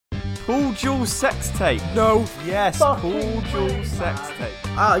Paul Jewell sex tape. No. Yes, Paul Jewell sex tape.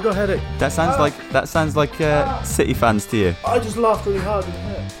 I got a headache. That sounds like City fans to you. I just laughed really hard in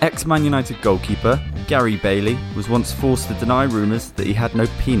here. Ex-Man United goalkeeper Gary Bailey was once forced to deny rumours that he had no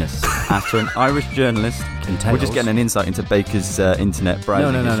penis after an Irish journalist. We're just getting an insight into Baker's internet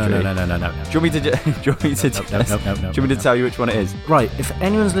browsing history. No. Do you want me to tell you which one it is? Right, if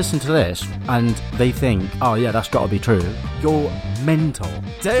anyone's listening to this and they think, oh yeah, that's got to be true, you're mental.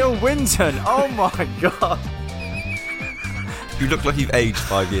 Dale Winton! Oh my god! You look like you've aged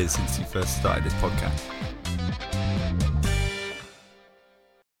 5 years since you first started this podcast.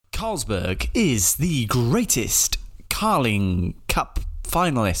 Carlsberg is the greatest Carling Cup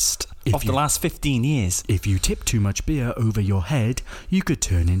finalist of the last 15 years. If you tip too much beer over your head, you could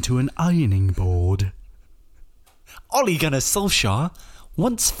turn into an ironing board. Ole Gunnar Solskjaer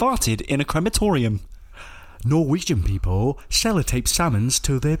once farted in a crematorium. Norwegian people sellotape salmons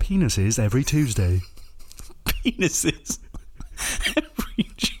to their penises every Tuesday. Penises? Every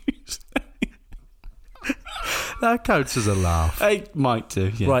Tuesday? That counts as a laugh. It might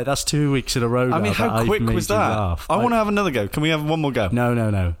do, yeah. Right, that's 2 weeks in a row now. I mean, how quick was that? Laugh. I want to have another go. Can we have one more go?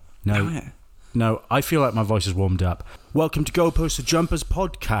 No. No, I feel like my voice is warmed up. Welcome to Goalpost to Jumpers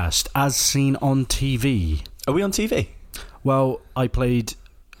podcast, as seen on TV. Are we on TV? Well, I played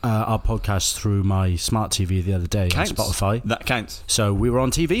our podcast through my smart TV the other day on Spotify. That counts. So we were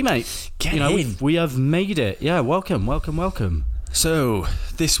on TV, mate. Get in. We have made it. Yeah, welcome. So,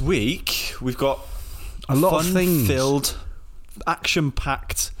 this week, we've got a lot of things. Fun-filled,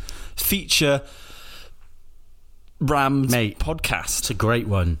 action-packed, feature rammed podcast. It's a great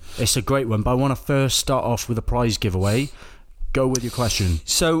one. But I want to first start off with a prize giveaway. Go with your question.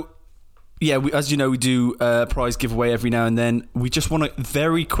 So, yeah, as you know, we do a prize giveaway every now and then. We just want to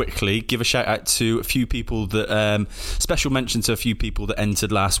very quickly give a shout out to a few people that, special mention to a few people that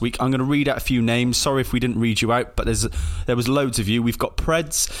entered last week. I'm going to read out a few names. Sorry if we didn't read you out, but there was loads of you. We've got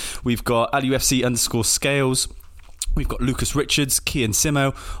Preds, we've got LUFC_Scales, we've got Lucas Richards, Kian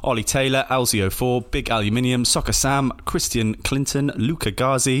Simo, Ollie Taylor, Alzio4, Big Aluminium, Soccer Sam, Christian Clinton, Luca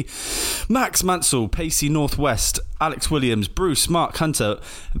Ghazi, Max Mansell, Pacey Northwest, Alex Williams, Bruce, Mark Hunter,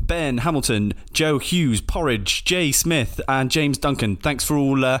 Ben Hamilton, Joe Hughes, Porridge, Jay Smith, and James Duncan. Thanks for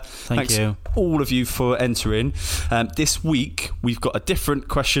all. Thanks all of you for entering. This week we've got a different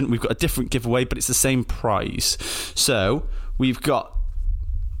question. We've got a different giveaway, but it's the same prize. So we've got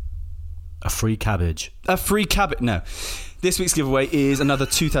a free cabbage. No. This week's giveaway is another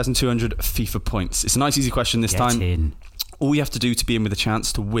 2,200 FIFA points. It's a nice, easy question this time. In. All you have to do to be in with a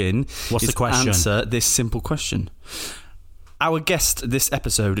chance to win is the question? Answer this simple question. Our guest this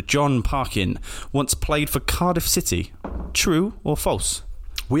episode, John Parkin, once played for Cardiff City. True or false?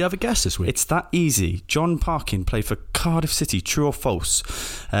 We have a guest this week. It's that easy. John Parkin played for Cardiff City. True or false?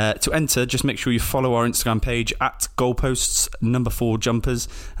 To enter, just make sure you follow our Instagram page at goalposts4jumpers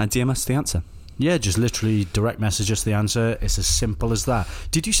and DM us the answer. Yeah, just literally direct message us the answer. It's as simple as that.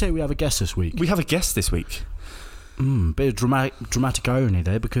 Did you say we have a guest this week? We have a guest this week. Bit of dramatic irony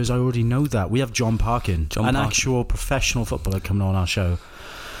there, because I already know that. We have John Parkin, actual professional footballer coming on our show.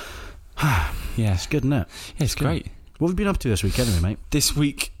 Yeah, it's good, isn't it? Yeah, it's great. What have we been up to this week anyway, mate? This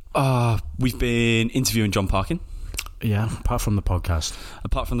week, we've been interviewing John Parkin. Yeah, apart from the podcast.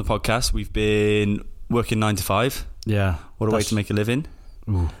 We've been working 9 to 5. Yeah. What a way to make a living.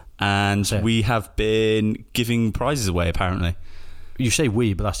 Ooh. And we have been giving prizes away, apparently. You say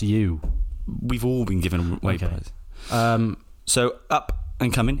we, but that's you. We've all been giving away prizes. So, up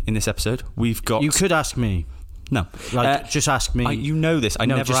and coming in this episode, we've got... You could ask me. No. Just ask me. You know this. I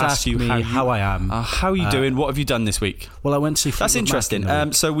never ask you how I am. How are you doing? What have you done this week? Well, I went to see... That's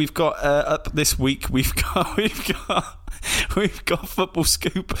interesting. So we've got up this week. We've got Football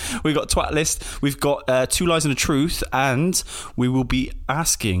Scoop. We've got Twat List. We've got Two Lies and a Truth, and we will be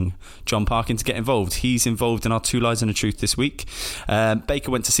asking John Parkin to get involved. He's involved in our Two Lies and a Truth this week.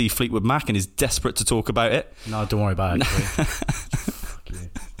 Baker went to see Fleetwood Mac and is desperate to talk about it. No, don't worry about it.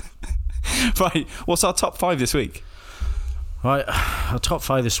 Right, what's our top 5 this week? Right, our top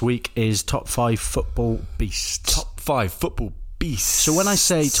 5 this week is top 5 football beasts. Top 5 football beasts. So when I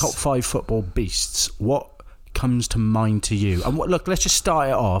say top 5 football beasts, what comes to mind to you? And look, let's just start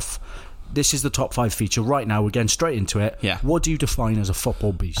it off. This is the top 5 feature right now. We're getting straight into it. Yeah. What do you define as a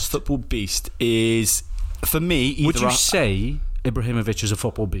football beast? A football beast is, for me, either... Would you say Ibrahimovic is a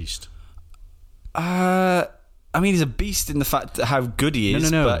football beast? I mean, he's a beast in the fact that how good he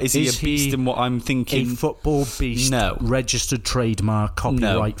is, no. But is he a beast in what I'm thinking? A football beast? No. Registered trademark,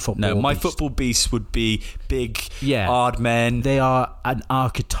 copyright football No, my beast. football beast would be big, hard men. They are an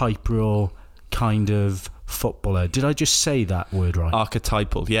archetypal kind of footballer. Did I just say that word right?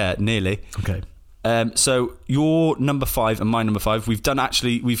 Archetypal, yeah, nearly. Okay. So your number 5 and my number 5, we've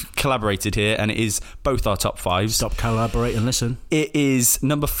collaborated here, and it is both our top 5s. Stop collaborating, listen. It is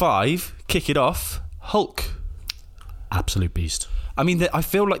number 5, kick it off, Hulk. Absolute beast. I mean, I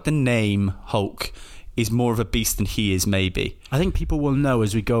feel like the name Hulk is more of a beast than he is, maybe. I think people will know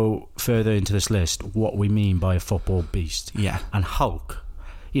as we go further into this list what we mean by a football beast. Yeah. And Hulk,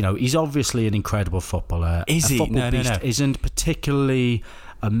 he's obviously an incredible footballer. Is he? Football beast isn't particularly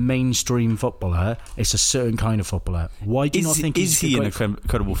a mainstream footballer. It's a certain kind of footballer. Why do you not think is he an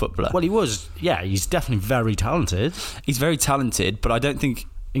incredible footballer? Well, he was. Yeah, he's definitely very talented. He's very talented, but I don't think.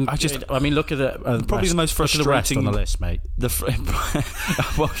 I mean, look at the probably the most frustrating on the list, mate.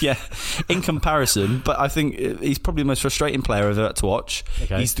 Well, yeah, in comparison, but I think he's probably the most frustrating player I've ever had to watch.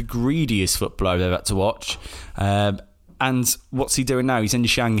 Okay. He's the greediest footballer I've ever had to watch. And what's he doing now? He's in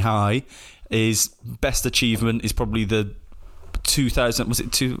Shanghai. His best achievement is probably the 2000.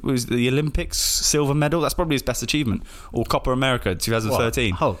 Was the Olympics silver medal? That's probably his best achievement, or Copa America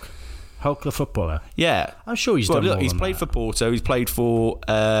 2013. What? Hulk the footballer. Yeah, I'm sure he's done more He's played for Porto. He's played for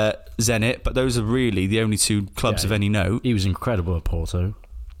Zenit, but those are really the only 2 clubs of any note. He was incredible at Porto.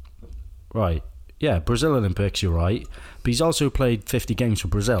 Right. Yeah, Brazil Olympics, you're right. But he's also played 50 games for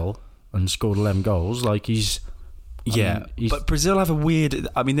Brazil and scored 11 goals. Like, he's... Yeah, but Brazil have a weird...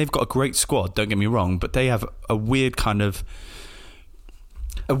 I mean, they've got a great squad, don't get me wrong, but they have a weird kind of...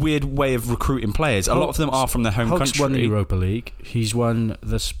 a weird way of recruiting players. A lot of them are from their home country. Hulk's won the Europa League. He's won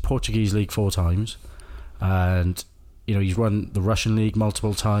the Portuguese League 4 times. And, he's won the Russian League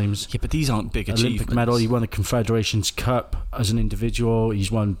multiple times. Yeah, but these aren't big achievements. Olympic medal. He won the Confederations Cup as an individual.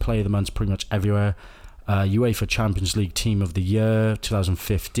 He's won Player of the Month pretty much everywhere. UEFA Champions League Team of the Year,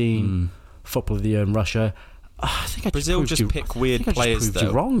 2015. Football of the Year in Russia. I think Brazil just pick weird players, though.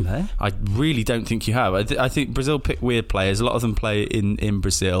 You're wrong there. I really don't think you have. I think Brazil pick weird players. A lot of them play in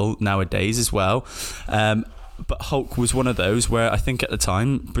Brazil nowadays as well. But Hulk was one of those where I think at the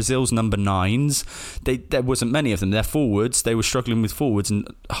time, Brazil's number 9s, there wasn't many of them. They're forwards. They were struggling with forwards, and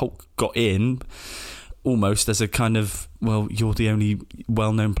Hulk got in almost as a kind of, well, you're the only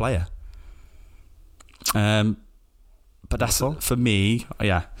well-known player. But that's for me.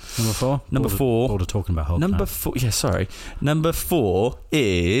 Yeah. Number 4. Number 4. Bored of talking about Hulk. Number 4. Yeah, sorry. Number 4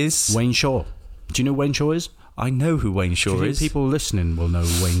 is Wayne Shaw. Do you know who Wayne Shaw is? I know who Wayne Shaw is. People listening will know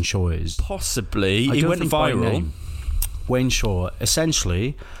who Wayne Shaw is. Possibly. He went viral. Wayne Shaw.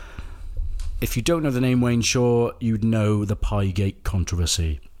 Essentially, if you don't know the name Wayne Shaw, you'd know the Piegate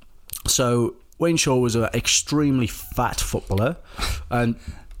controversy. So Wayne Shaw was an extremely fat footballer, and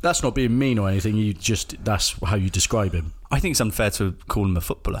that's not being mean or anything. That's how you describe him. I think it's unfair to call him a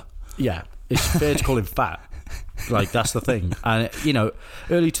footballer. Yeah, it's fair to call him fat. Like, that's the thing. And,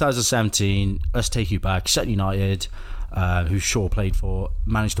 early 2017, let's take you back. Sutton United, who Shaw played for,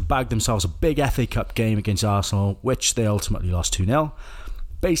 managed to bag themselves a big FA Cup game against Arsenal, which they ultimately lost 2-0.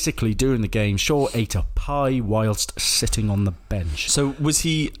 Basically, during the game, Shaw ate a pie whilst sitting on the bench. So, was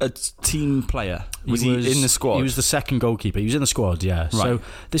he a team player? Was he in the squad? He was the second goalkeeper. He was in the squad, yeah. Right. So,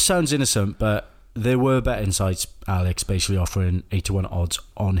 this sounds innocent, but there were betting sites, Alex, basically offering 8-1 odds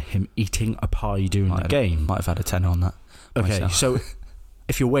on him eating a pie during the game. Might have had a 10 on that. Okay, myself. So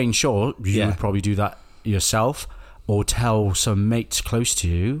if you're Wayne Shaw, you would probably do that yourself, or tell some mates close to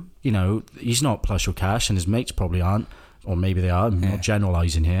you. He's not plush or cash, and his mates probably aren't, or maybe they are. I'm not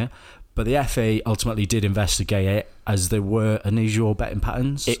generalising here. But the FA ultimately did investigate it, as there were unusual betting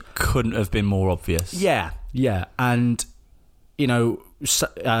patterns. It couldn't have been more obvious. Yeah. And,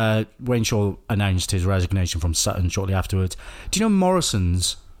 Wayne Shaw announced his resignation from Sutton shortly afterwards. Do you know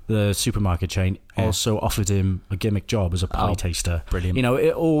Morrison's, the supermarket chain, also offered him a gimmick job as a pie taster? Brilliant.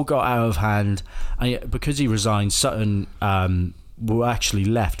 It all got out of hand. And because he resigned, Sutton were actually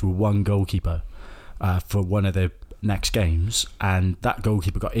left with one goalkeeper for one of their next games, and that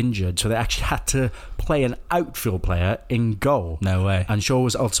goalkeeper got injured, so they actually had to play an outfield player in goal. No way. And Shaw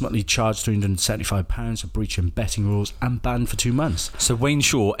was ultimately charged £375 for breaching betting rules and banned for 2 months. So Wayne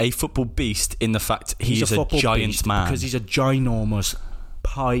Shaw, a football beast in the fact he's a giant man, because he's a ginormous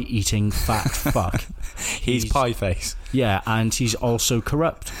pie-eating fat fuck. He's pie face. Yeah, and he's also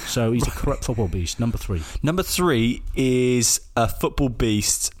corrupt. So he's a corrupt football beast. Number 3. Number 3 is a football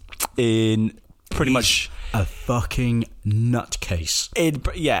beast in pretty much a fucking nutcase.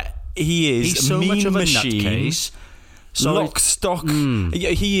 He is. He's so much of a nutcase. Lock, stock.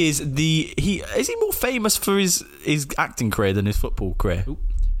 He is is he more famous for his acting career than his football career?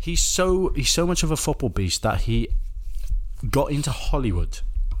 He's so much of a football beast that he got into Hollywood,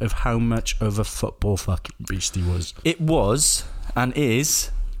 of how much of a football fucking beast he was. It was and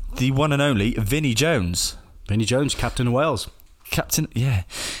is the one and only Vinnie Jones. Vinnie Jones, captain of Wales.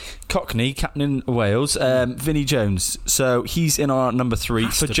 Cockney, captain of Wales. Vinnie Jones. So he's in our number 3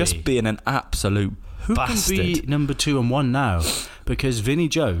 for just being an absolute bastard. Who can be number 2 and 1 now? Because Vinnie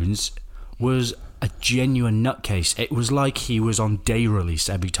Jones was a genuine nutcase. It was like he was on day release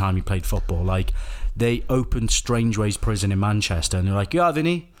every time he played football. Like, they opened Strangeways Prison in Manchester, and they're like, "Yeah,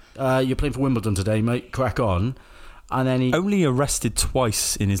 Vinnie, you're playing for Wimbledon today, mate. Crack on." And then he only arrested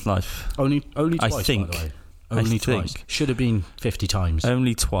twice in his life. Only twice, I think. by the way. Only twice. Should have been 50 times.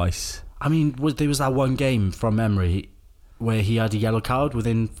 Only twice. I mean, there was that one game from memory where he had a yellow card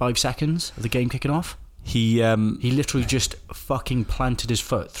within 5 seconds of the game kicking off. He literally just fucking planted his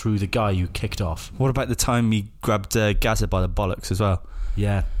foot through the guy who kicked off. What about the time he grabbed Gazza by the bollocks as well?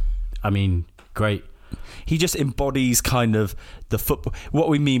 Yeah. I mean, great. He just embodies kind of the football. What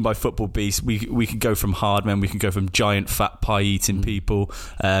we mean by football beast, we can go from hard men, we can go from giant fat pie eating people,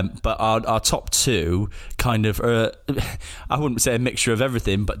 but our top 2 kind of I wouldn't say a mixture of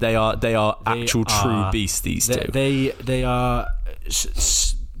everything, but they are true beasts. These two, they are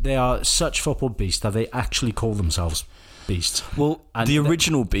such football beasts that they actually call themselves beasts. Well, and the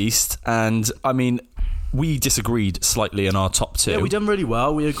original beast, and I mean, we disagreed slightly in our top 2. Yeah, we done really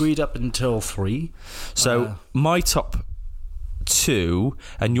well. We agreed up until 3. So my top 2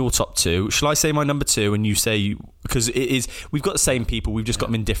 and your top 2. Shall I say my number 2 and you say, because it is, we've got the same people, we've just got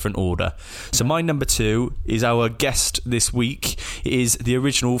them in different order. So my number 2 is our guest this week. It is the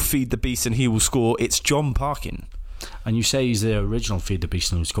original Feed the Beast and he will score. It's John Parkin. And you say he's the original Feed the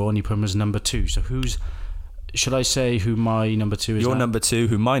Beast and he will score, and you put him as number 2. So should I say who my number 2 is? Your number 2,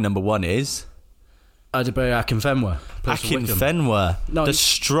 who my number 1 is? Adebayo Akinfenwa. Akinfenwa, the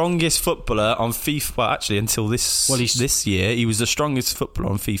strongest footballer on FIFA. Well, actually, until this year, he was the strongest footballer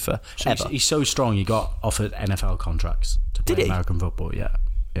on FIFA ever. He's so strong, he got offered NFL contracts to play American football. Yeah.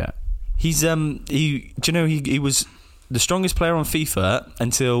 He's he was the strongest player on FIFA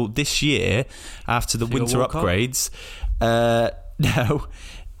until this year, after the winter upgrades. No,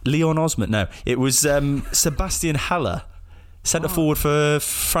 Leon Osment. No, it was Sebastian Haller. Centre forward for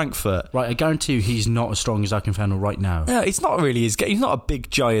Frankfurt. Right, I guarantee you he's not as strong as Akinfenwa right now. Yeah, it's not really he's not a big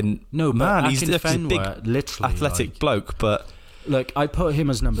giant man. He's a big literally athletic bloke, but look, I put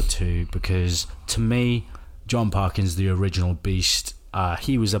him as number 2 because to me, John Parkin's the original beast.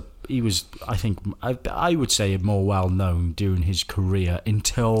 He was I think I would say more well known during his career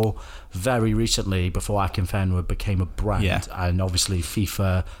until very recently, before Akinfenwa became a brand, and obviously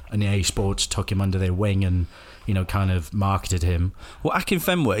FIFA and EA Sports took him under their wing and kind of marketed him. Well,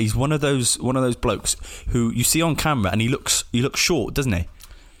 Akinfenwa, he's one of those blokes who you see on camera, and he looks short, doesn't he?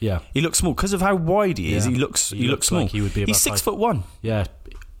 Yeah, he looks small because of how wide he is. He looks small. Like he would be. He's 6'1". Yeah.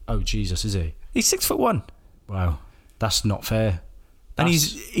 Oh Jesus, is he? He's 6'1". Wow, that's not fair. And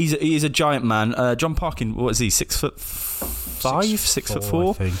he's a giant man. John Parkin, what is he? 6'5",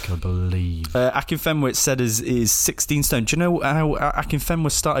 6'4"? I believe. Akinfenwa, it said, is 16 stone. Do you know how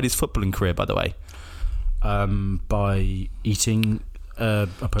Akinfenwa started his footballing career, by the way? By eating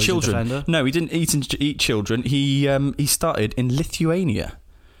opposing children. Defender? No, he didn't eat children. He started in Lithuania.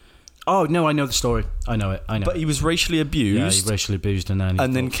 Oh no, I know the story. I know it. But he was racially abused. Yeah, he racially abused, and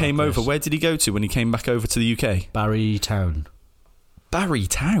then came over. Where did he go to when he came back over to the UK? Barry Town.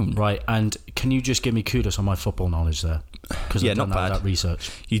 Right, and can you just give me kudos on my football knowledge there? Because I've done that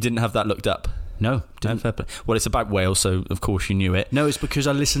research. You didn't have that looked up? No, didn't. Well, it's about Wales, so of course you knew it. No, it's because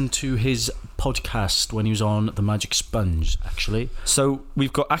I listened to his podcast when he was on The Magic Sponge, actually. So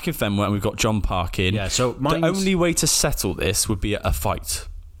we've got Akinfenwa and we've got John Parkin. Yeah, so the only way to settle this would be a fight.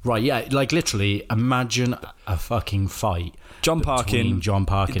 Right, yeah, like literally, imagine a fucking fight. John Parkin,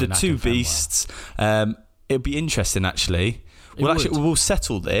 the and two beasts. It'd be interesting, actually. We'll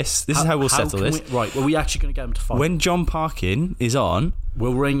settle this. This is how we'll settle this. Right, well, we're actually going to get him to fight. When John Parkin is on,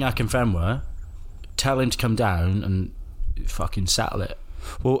 we'll ring Akinfenwa, tell him to come down and fucking settle it.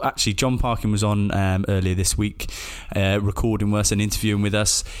 Well, actually, John Parkin was on earlier this week, recording with us and interviewing with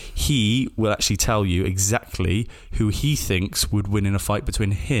us. He will actually tell you exactly who he thinks would win in a fight between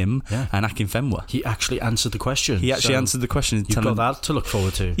him and Akinfenwa. He actually answered the question. Answered the question. You've got that to look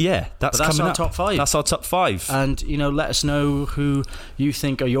forward to. Yeah, that's coming up. Top 5. That's our top 5. And, let us know who you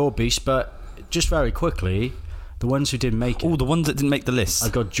think are your beasts, but just very quickly, the ones who didn't make it. Oh, the ones that didn't make the list.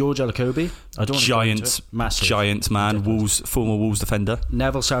 I've got George Elokobi. I don't massive giant man, former Wolves defender.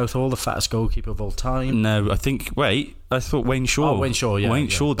 Neville Southall, the fattest goalkeeper of all time. No, I thought Wayne Shaw. Oh, Wayne Shaw, yeah. Wayne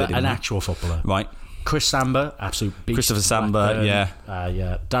Shaw did it. An actual footballer. Right. Chris Samba, absolute beast. Christopher Samba,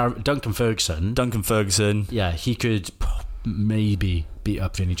 yeah. Duncan Ferguson. Yeah, he could maybe beat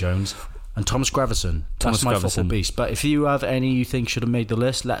up Vinnie Jones. And Thomas Gravison. Football beast. But if you have any you think should have made the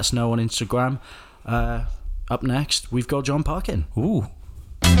list, let us know on Instagram. up next, we've got John Parkin. Ooh.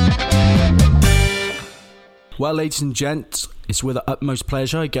 Well, ladies and gents, it's with the utmost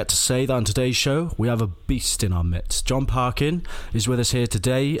pleasure I get to say that on today's show, we have a beast in our midst. John Parkin is with us here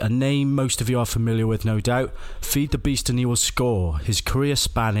today, a name most of you are familiar with, no doubt. Feed the beast and he will score. His career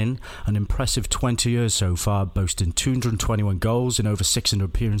spanning an impressive 20 years so far, boasting 221 goals in over 600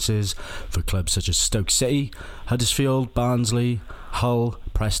 appearances for clubs such as Stoke City, Huddersfield, Barnsley, Hull,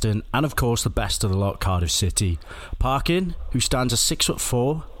 Preston, and of course the best of the lot, Cardiff City. Parkin, who stands at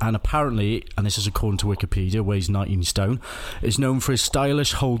 6'4" and apparently, and this is according to Wikipedia, weighs 19 stone, is known for his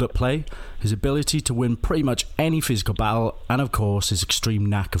stylish hold-up play, his ability to win pretty much any physical battle, and of course his extreme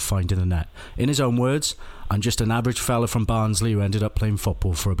knack of finding the net. In his own words, I'm just an average fella from Barnsley who ended up playing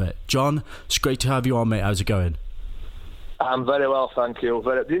football for a bit. John, it's great to have you on, mate. How's it going? I'm very well, thank you.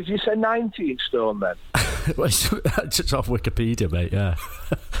 Did you say 19 stone then? It's off Wikipedia, mate, yeah.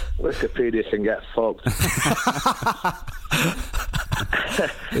 Wikipedia can get fucked.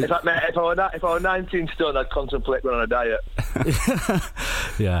 If I were 19 stone, I'd contemplate going on a diet.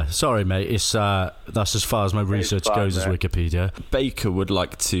 Yeah, sorry, mate. It's that's as far as my research goes, as Wikipedia. Baker would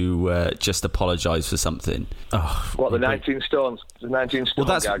like to just apologise for something. Oh, what, the 19 stones? The 19 stone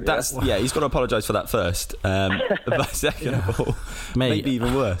gag, that's yeah, he's got to apologise for that first. But second of all, mate, maybe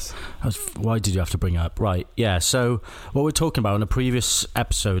even worse. Why did you have to bring it up? Right, yeah, so what we're talking about in a previous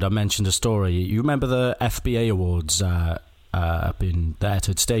episode, I mentioned a story. You remember the FBA Awards up in the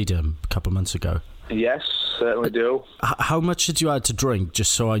Etihad Stadium a couple of months ago? Yes, certainly do. How much did you had to drink,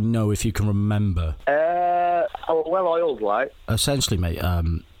 just so I know if you can remember? Well oiled, like. Essentially, mate,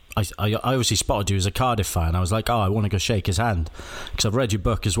 I obviously spotted you as a Cardiff fan. I was like, I want to go shake his hand. Because I've read your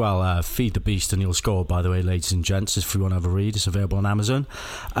book as well, Feed the Beast and He'll Score, by the way, ladies and gents. If you want to have a read, it's available on Amazon.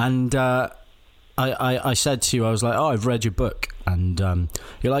 And I said to you, I was like, I've read your book. And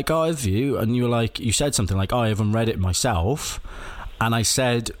you're like, have you? And you said something like, I haven't read it myself. And I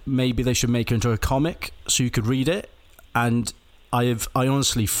said, maybe they should make it into a comic so you could read it. And I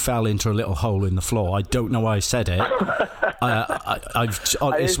honestly fell into a little hole in the floor. I don't know why I said it.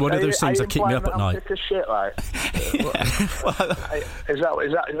 It's one of those things that keep me up at night. Shit, like? Is that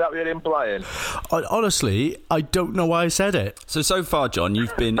what you're implying? Honestly, I don't know why I said it. So far, John,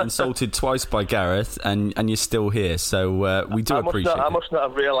 you've been insulted twice by Gareth, and you're still here. So we do appreciate it. I must not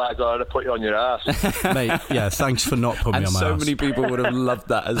have realised I had to put you on your ass. Mate, yeah, thanks for not putting me on my ass. And so many people would have loved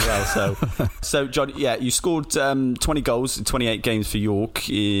that as well. So John, yeah, you scored 20 goals in 28 games for York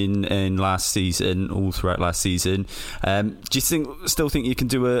in last season, all throughout last season. Do you still think you can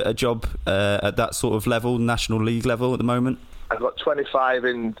do a job at that sort of level, National League level at the moment? I got 25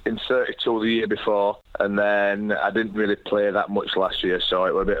 in 32 the year before, and then I didn't really play that much last year, so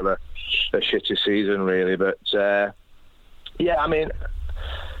it was a bit of a shitty season, really. But yeah, I mean,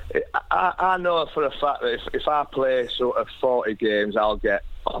 I know for a fact that if I play sort of 40 games, I'll get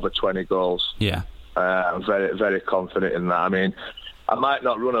over 20 goals. Yeah. I'm very, very confident in that. I mean, I might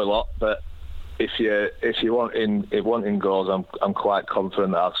not run a lot, but if you wanting goals, I'm quite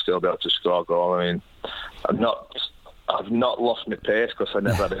confident that I'll still be able to score a goal. I mean, I've not lost my pace because I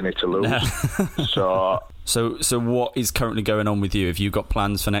never had any to lose. So what is currently going on with you? Have you got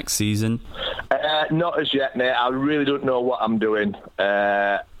plans for next season? Not as yet, mate. I really don't know what I'm doing.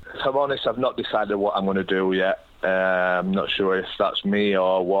 If I'm honest, I've not decided what I'm going to do yet. I'm not sure if that's me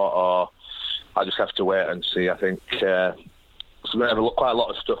or what, or I just have to wait and see. I think so we have quite a lot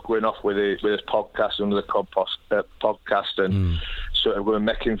of stuff going off with this podcast, under the podcast, and sort of we're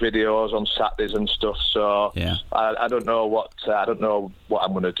making videos on Saturdays and stuff. So yeah. I don't know what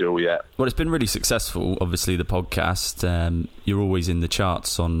I'm going to do yet. Well, it's been really successful. Obviously, the podcast. You're always in the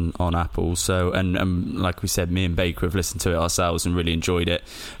charts on Apple. So and like we said, me and Baker have listened to it ourselves and really enjoyed it.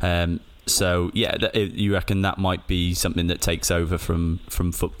 So yeah, you reckon that might be something that takes over from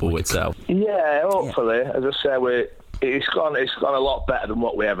football itself? Yeah, hopefully. Yeah. As I say, it's gone a lot better than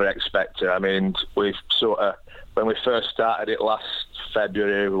what we ever expected. I mean, we've sort of, when we first started it last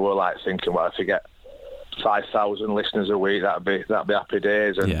February, we were like thinking, well, if we get 5,000 listeners a week, that'd be happy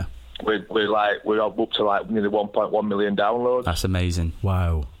days. And yeah. we're up to like nearly 1.1 million downloads. That's amazing.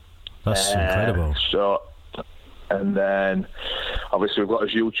 Wow, that's incredible. So, and then obviously we've got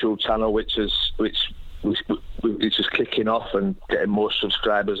this YouTube channel which it's just kicking off and getting more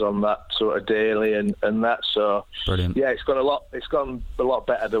subscribers on that sort of daily and that. So brilliant. Yeah, it's gone a lot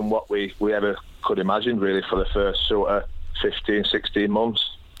better than what we ever could imagine, really, for the first sort of 15, 16 months.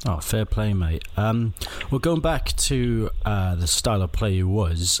 Oh, fair play, mate. Well, going back to the style of play you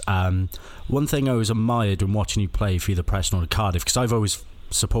was, one thing I was admired when watching you play for either Preston or Cardiff, because I've always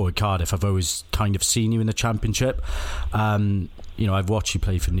supported Cardiff, I've always kind of seen you in the Championship. You know, I've watched you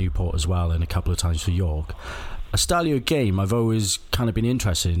play for Newport as well, and a couple of times for York. A style of your game I've always kind of been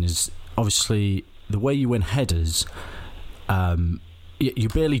interested in is obviously the way you win headers. You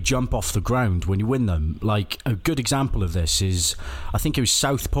barely jump off the ground when you win them. Like, a good example of this is, I think it was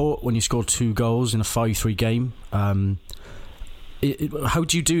Southport when you scored 2 goals in a 5-3 game. How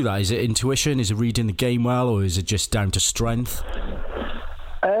do you do that? Is it intuition? Is it reading the game well, or is it just down to strength?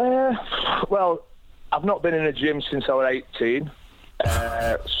 Well, I've not been in a gym since I was 18.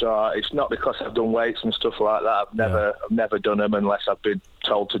 So it's not because I've done weights and stuff like that. I've never done them unless I've been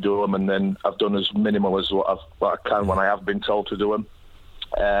told to do them, and then I've done as minimal as what I can when I have been told to do them.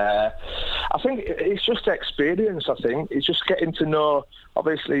 I think it's just experience. I think it's just getting to know.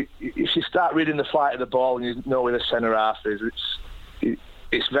 Obviously, if you start reading the flight of the ball and you know where the centre half is,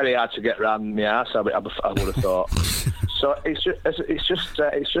 it's very hard to get round the arse. I would have thought. So it's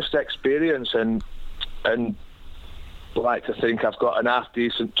just experience, and I like to think I've got an half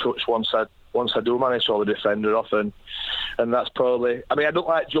decent touch once I do manage all the defender off, and that's probably. I mean, I don't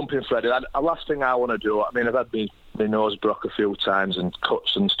like jumping for headers. The last thing I want to do. I mean, I've had my nose broke a few times and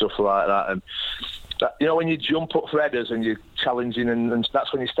cuts and stuff like that, and that, you know, when you jump up for headers and you're challenging, and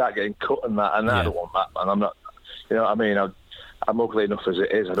that's when you start getting cut and that. And I don't want that, man. I'm not. You know what I mean? I'm ugly enough as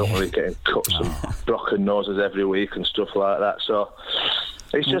it is. I don't really get cuts and broken noses every week and stuff like that. So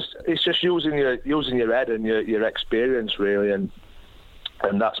it's just using your head and your experience really, and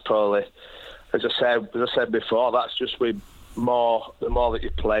that's probably, as I said before, that's just with the more that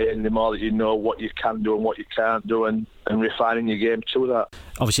you play and the more that you know what you can do and what you can't do, and refining your game to that.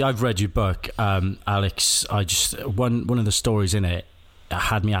 Obviously, I've read your book, Alex. One of the stories in it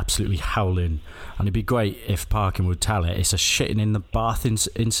had me absolutely howling, and it'd be great if Parkin would tell it. It's a shitting in the bath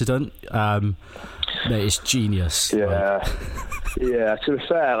incident. Mate, it's genius. Yeah, yeah. To be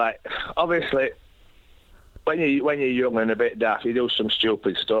fair, like, obviously, when you're young and a bit daft, you do some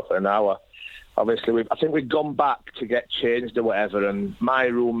stupid stuff. And now, obviously, I think we'd gone back to get changed or whatever, and my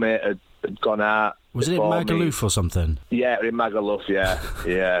roommate had gone out. Was it in Magaluf or something? Yeah, in Magaluf.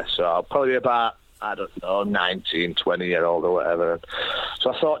 Yeah. So I'll probably be about, I don't know, 19, 20-year-old or whatever.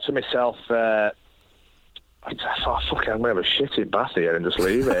 So I thought to myself, I thought, fuck it, I'm going to have a shitty bath here and just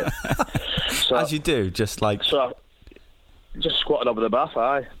leave it. So, as you do, just squatted over the bath,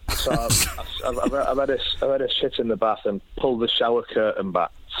 aye. So I've had a shit in the bath and pulled the shower curtain back.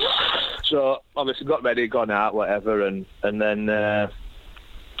 So obviously got ready, gone out, whatever, and then...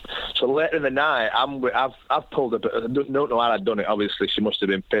 So later in the night, I've pulled a bird. I don't know how I'd done it. Obviously, she must have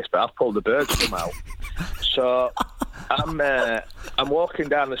been pissed, but I've pulled the bird somehow. So I'm walking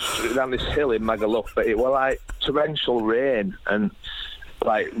down this hill in Magaluf, but it was like torrential rain, and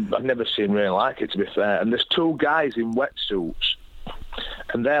like I've never seen rain like it, to be fair. And there's 2 guys in wetsuits,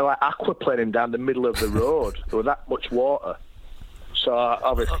 and they're like aquaplaning down the middle of the road. There was that much water. So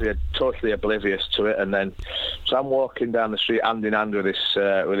obviously I'm totally oblivious to it, and then so I'm walking down the street hand in hand with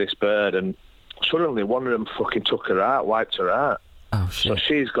this bird, and suddenly one of them fucking took her out, wiped her out. Oh shit! So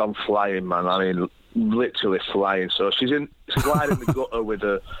she's gone flying, man. I mean, literally flying. So she's lying in the gutter with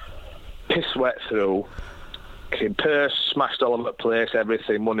her piss wet through, purse smashed all over the place,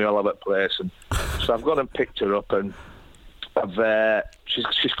 everything, money all over the place, and so I've gone and picked her up, and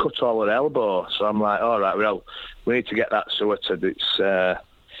she's cut all her elbow. So I'm like, all right, well, we need to get that sorted. We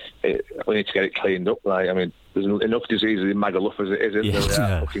need to get it cleaned up. Like, I mean, there's enough diseases in Magaluf as it is, isn't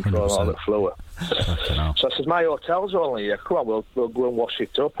there? Fucking crawling all that floor. So I says, my hotel's only here. Come on, we'll go and wash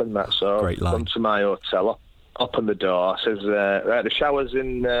it up and that. So I've gone to my hotel, open the door. Says, right, the shower's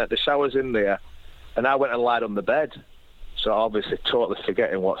in there, and I went and lied on the bed. So obviously, totally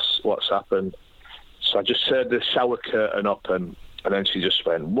forgetting what's happened. So I just heard the shower curtain open, and then she just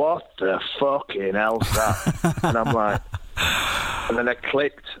went, "What the fucking hell's that?" And I'm like, and then it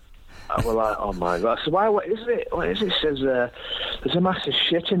clicked. I was like, "Oh my god!" I said, what is it? What is it? It says, "There's a massive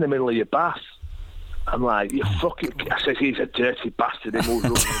shit in the middle of your bath." I'm like, "You fucking!" I said, "He's a dirty bastard. He moved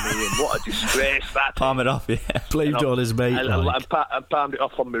running me in. What a disgrace that!" Palm it off, yeah. Blamed on his mate. I palmed it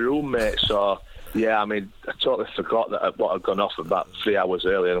off on my roommate. So. Yeah, I mean, I totally forgot that what had gone off about 3 hours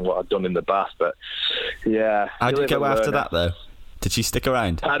earlier and what I'd done in the bath, but yeah. How did it go after that, though? Did she stick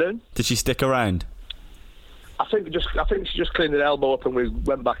around? Pardon? Did she stick around? I think she just cleaned her elbow up and we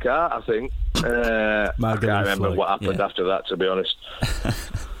went back out, I think. I can't remember what happened after that, to be honest.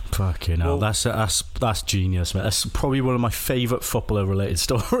 Fucking hell, that's genius, mate. That's probably one of my favourite footballer-related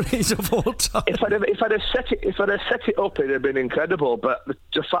stories of all time. If I'd have set it up, it'd have been incredible. But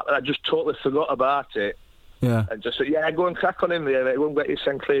the fact that I just totally forgot about it, Yeah. And just go and crack on in there, mate. Go and get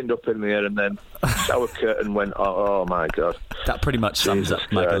yourself cleaned up in there, and then shower curtain went, oh my God. That pretty much sums up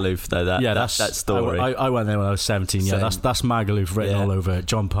Magaluf, though, that story. I went there when I was 17, yeah. That's Magaluf written all over it.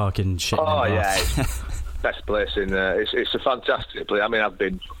 John Parkin shit. Oh, yeah. Best place in there. It's a fantastic place. I mean, I've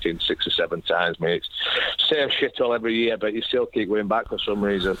been fucking 6 or 7 times, mate. It's same shit all every year, but you still keep going back for some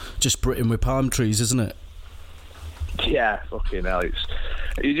reason. Just Britain with palm trees, isn't it? Yeah, fucking hell.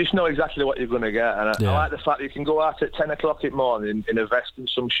 You just know exactly what you're going to get. And I like the fact that you can go out at 10 o'clock in the morning in a vest and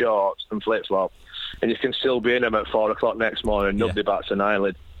some shorts and flip-flop, and you can still be in them at 4 o'clock next morning, nobody bats an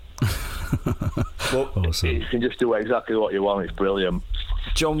eyelid. Awesome. You can just do exactly what you want. It's brilliant.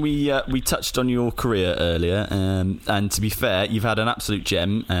 John, we touched on your career earlier, and to be fair, you've had an absolute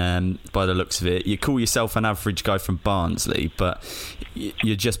gem by the looks of it. You call yourself an average guy from Barnsley, but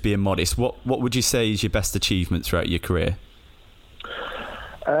you're just being modest. What would you say is your best achievement throughout your career?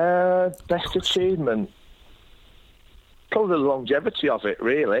 Best achievement? Probably the longevity of it,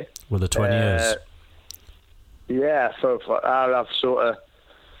 really. With the 20 years? Yeah, I'd have sort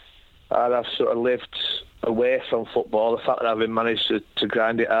of lived away from football. The fact that I've managed to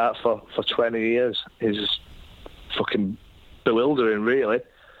grind it out for 20 years is fucking bewildering, really.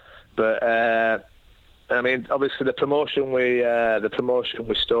 But I mean, obviously the promotion we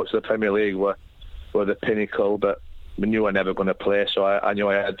Stoke to the Premier League were the pinnacle, but we knew I were never going to play, so I knew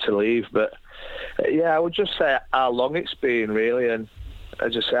I had to leave. But I would just say how long it's been, really, and I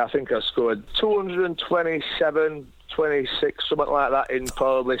think I scored 227. 26, something like that, in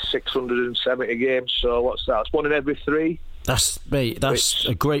probably 670 games. So what's that? It's 1 in every 3. That's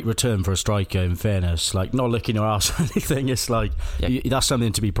a great return for a striker, in fairness. Like, not licking your ass or anything. It's like, that's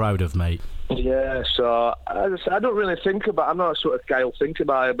something to be proud of, mate. Yeah, so I don't really think about it. I'm not a sort of guy who'll think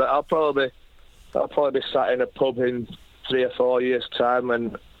about it, but I'll probably be sat in a pub in 3 or 4 years' time,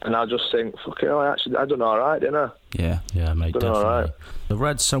 and I'll just think, fucking hell, actually, I done all right, didn't I? Yeah, mate, definitely. All right. I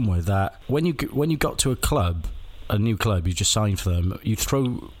read somewhere that when you got to a new club, you just signed for them, you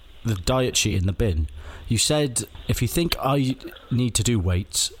throw the diet sheet in the bin. You said, if you think I need to do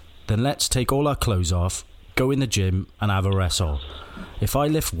weights, then let's take all our clothes off, go in the gym and have a wrestle. If I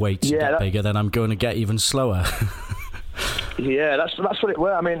lift weights and get bigger, then I'm going to get even slower. Yeah, that's what it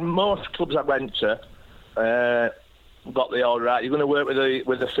was. I mean, most clubs I went to got the all right. You're going to work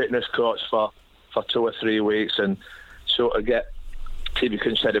with the fitness coach for 2 or 3 weeks and sort of see if you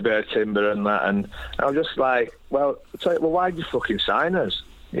can shed a bit of timber and that. And I was just like, well, why did you fucking sign us?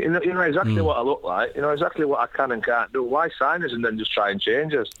 You know exactly what I look like. You know exactly what I can and can't do. Why sign us and then just try and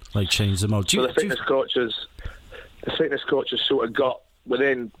change us? Like change them out. The fitness coaches sort of got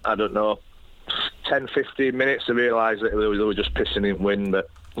within, I don't know, 10, 15 minutes to realise that they were just pissing in wind. But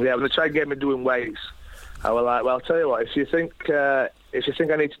yeah, when they tried to get me doing weights, I was like, well, I'll tell you what, if you think I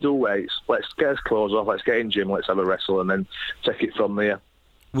need to do weights, let's get us clothes off, let's get in gym, let's have a wrestle, and then take it from there.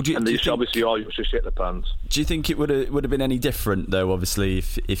 Obviously all used to shit the pants. Do you think it would have been any different, though, obviously,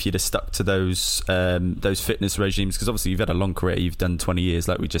 if you'd have stuck to those fitness regimes? Because obviously you've had a long career, you've done 20 years,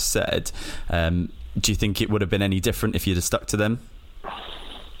 like we just said. Do you think it would have been any different if you'd have stuck to them?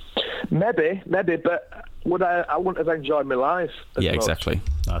 Maybe, but I wouldn't have enjoyed my life as much. Exactly.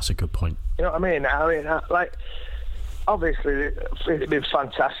 That's a good point. You know what I mean? Like, obviously, it'd been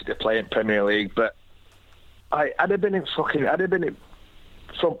fantastic to play in Premier League, but I'd have been in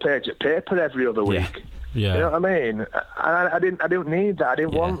front page of paper every other week. Yeah. You know what I mean? I didn't need that. I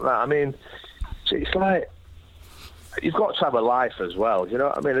didn't want that. I mean, it's like you've got to have a life as well. You know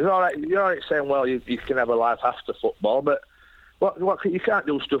what I mean? It's all right. You're all right saying, well, you can have a life after football, but what you can't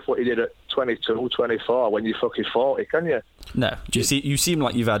do stuff what you did at 22, 24 when you're fucking 40, can you? No. You seem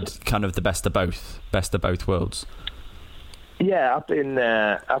like you've had kind of the best of both worlds. Yeah, I've been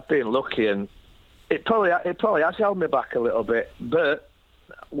lucky, and it probably has held me back a little bit, but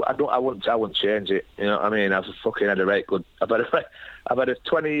I wouldn't change it. You know what I mean? I've fucking had I've had a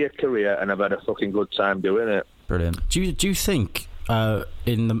 20-year career, and I've had a fucking good time doing it. Brilliant. Do you think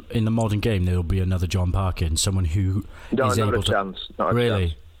in the modern game there'll be another John Parkin, someone who is able to? Not a really?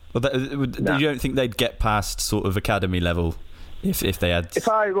 chance. Well, you don't think they'd get past sort of academy level if they had? If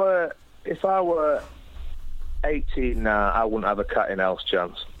I were 18 now, I wouldn't have a cat in hell's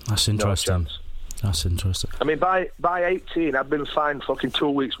chance. That's interesting. No chance. That's interesting. I mean, by 18, I've been fined fucking 2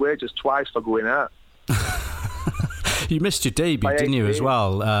 weeks' wages twice for going out. You missed your debut, didn't you, as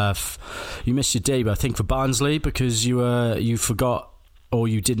well? You missed your debut, I think, for Barnsley because you forgot or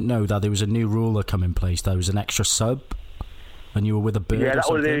you didn't know that there was a new rule that come in place. There was an extra sub, and you were with a bird. Yeah,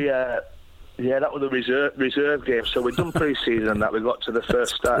 that was the reserve game. So we'd done pre-season and that. We got to the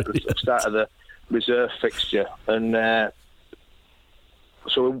first start of the reserve fixture, and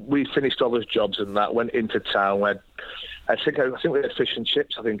So we finished all those jobs and that, went into town. I think we had fish and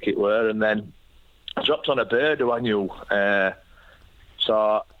chips, I think it were, and then I dropped on a bird who I knew.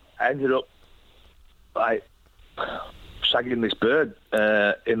 So I ended up like shagging this bird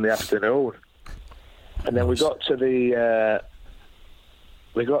in the afternoon, and then we got to the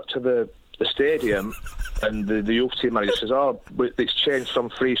stadium, and the youth team manager says, "Oh, it's changed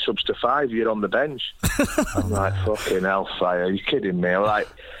from 3 subs to 5. You're on the bench." I'm like, "Fucking hellfire! Are you kidding me?" I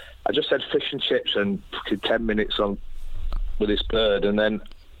just had fish and chips and fucking 10 minutes on with this bird, and then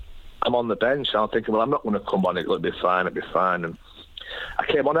I'm on the bench. And I'm thinking, well, I'm not going to come on. It'll be fine. And I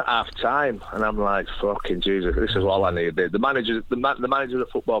came on at half time, and I'm like, "Fucking Jesus! This is all I needed." The manager of the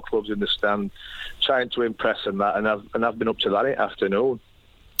football club's in the stand, trying to impress and that, and I've been up to that afternoon.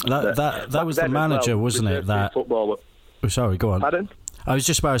 That was the manager, wasn't it? That football. Oh, sorry, go on. Pardon? I was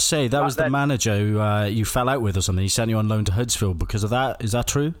just about to say that was the manager who you fell out with or something. He sent you on loan to Huddersfield because of that. Is that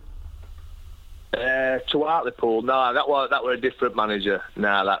true? To Hartlepool, no, that were a different manager.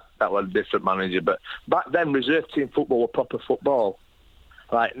 No, that was a different manager. But back then, reserve team football were proper football.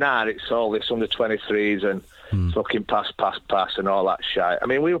 Like now, it's all this under 23s and fucking pass and all that shit. I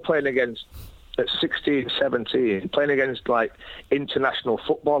mean, we were playing against. At 16, 17, playing against like international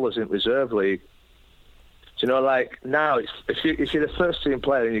footballers in reserve league. Do you know, like now, if you're the first team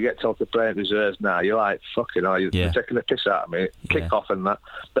player and you get told to play in reserves now, you're like, fucking hell, you're taking the piss out of me, kick off and that.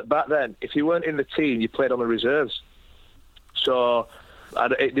 But back then, if you weren't in the team, you played on the reserves. So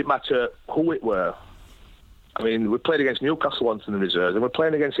it didn't matter who it were. I mean, we played against Newcastle once in the reserves, and we're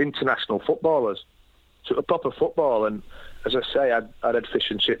playing against international footballers. So it was proper football, and as I say, I'd had fish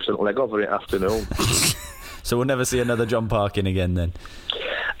and chips and leg over in the afternoon. So we'll never see another John Parkin again then?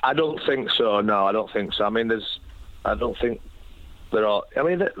 I don't think so, no, I don't think so. I mean, I don't think they're all... I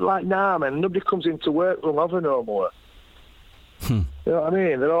mean, like, nah, man, nobody comes into work hungover no more. You know what I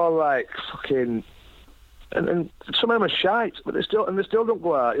mean? They're all like fucking... And some of them are shite, but they still don't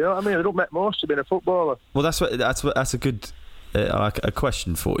go out, you know what I mean? They don't make most of being a footballer. Well, that's a good a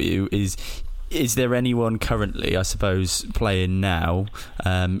question for you Is there anyone currently, I suppose, playing now,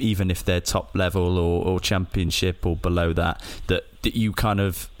 even if they're top level or championship or below that you kind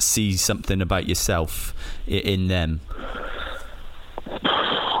of see something about yourself in them?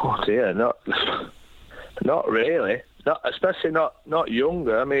 Oh dear, not really. Especially not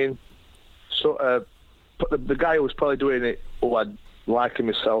younger. I mean, the guy who was probably doing it, who I'd liken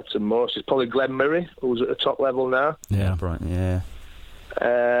myself to most, is probably Glenn Murray, who's at the top level now. Yeah, right. Yeah.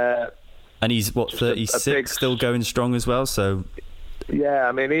 And he's, 36, still going strong as well, so... Yeah,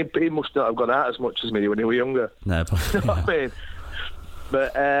 I mean, he must not have gone out as much as me when he was younger. No, but... You know what I mean?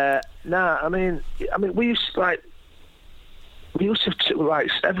 But, I mean, we used to,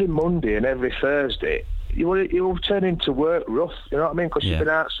 every Monday and every Thursday, you will turn into work rough, you know what I mean? Because you've been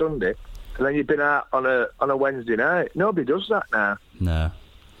out Sunday, and then you've been out on a Wednesday night. Nobody does that now. No.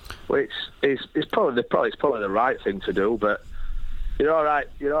 Well, it's probably the right thing to do, but... You're all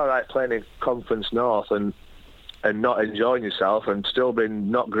right playing in Conference North and not enjoying yourself and still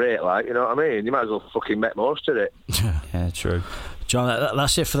being not great, like, you know what I mean? You might as well fucking make most of it. Yeah, true. John,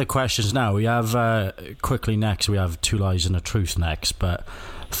 that's it for the questions now. We have, quickly next, we have 2 lies and a truth next. But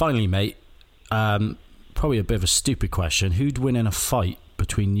finally, mate, probably a bit of a stupid question. Who'd win in a fight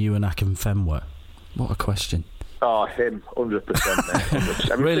between you and Akinfenwa? What a question. Oh, him, 100%, mate.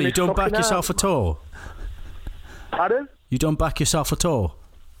 100%. Really? You don't back yourself at all? Pardon? You don't back yourself at all?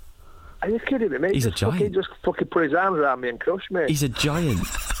 Are you kidding me, mate? He's a giant. Just fucking put his arms around me and crush me. He's a giant.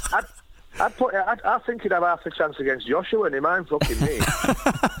 I think he'd have half a chance against Joshua, and he mind fucking me.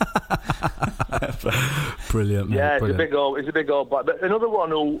 Brilliant, mate. Yeah, brilliant. He's a big old boy. But another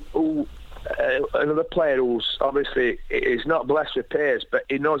one another player who's obviously is not blessed with pace, but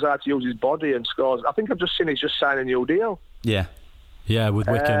he knows how to use his body and scores. I think I've just seen he's just signed a new deal. Yeah. Yeah, with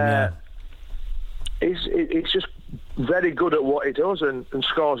Wickham, yeah. He's just very good at what he does and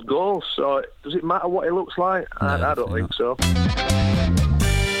scores goals. So does it matter what he looks like? No, I don't think so.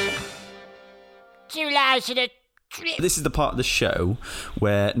 2 lies and a truth. This is the part of the show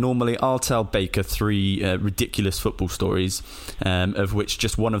where normally I'll tell Baker 3 ridiculous football stories, of which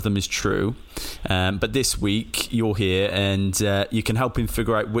just one of them is true. But this week you're here and you can help him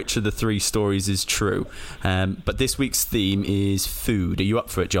figure out which of the 3 stories is true. But this week's theme is food. Are you up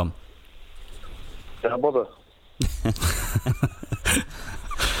for it, John? Yeah, bother.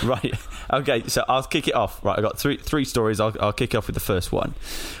 Right. Okay, so I'll kick it off. Right, I've got three stories. I'll kick off with the first one.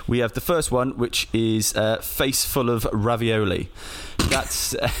 We have the first one, which is face full of ravioli.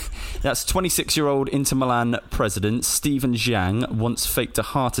 That's 26-year-old Inter Milan president Steven Zhang once faked a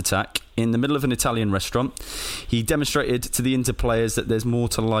heart attack in the middle of an Italian restaurant. He demonstrated to the Inter players that there's more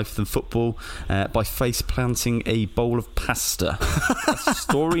to life than football by face planting a bowl of pasta. That's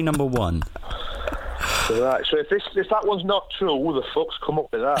story number 1. Right, so if that one's not true, who the fuck's come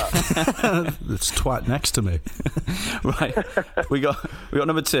up with that? It's twat next to me. Right, we got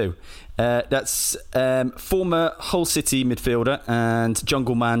number 2. That's former Hull City midfielder and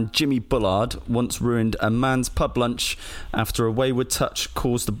jungle man Jimmy Bullard once ruined a man's pub lunch after a wayward touch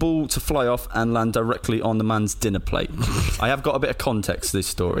caused the ball to fly off and land directly on the man's dinner plate. I have got a bit of context to this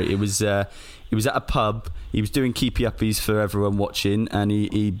story. He was at a pub. He was doing keepy uppies for everyone watching, and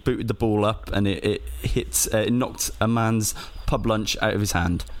he booted the ball up, and it knocked a man's pub lunch out of his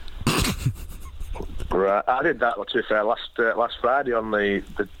hand. Right, I did that, to be fair, last Friday on the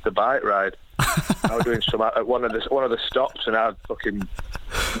bike ride. I was doing some at one of the stops, and I fucking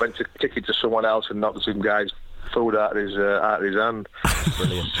went to kick it to someone else and knocked some guy's food out of his hand.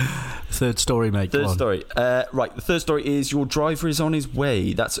 Brilliant. Third story, mate. Third story. Right, the third story is your driver is on his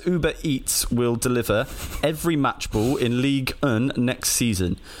way. That's Uber Eats will deliver every match ball in Ligue 1 next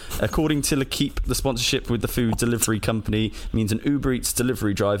season. According to L'Equipe, the sponsorship with the food delivery company means an Uber Eats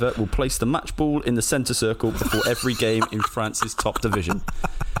delivery driver will place the match ball in the centre circle before every game in France's top division.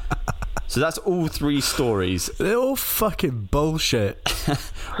 So that's all 3 stories. They're all fucking bullshit.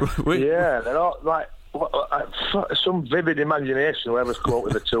 Yeah, they're all like... some vivid imagination, whoever's come up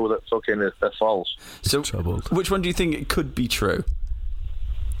with the 2 that fucking are false. So, troubled. Which one do you think it could be true?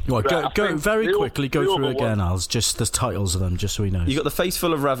 Well, go very quickly. Go through again, Als. Just the titles of them, just so we know. You got the face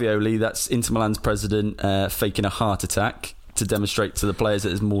full of ravioli. That's Inter Milan's president faking a heart attack to demonstrate to the players that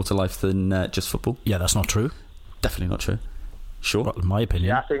there's more to life than just football. Yeah, that's not true. Definitely not true. Sure. Well, in my opinion.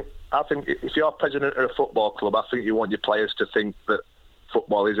 Yeah, I think if you're president of a football club, I think you want your players to think that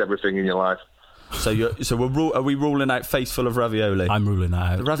football is everything in your life. So are we ruling out face full of ravioli? I'm ruling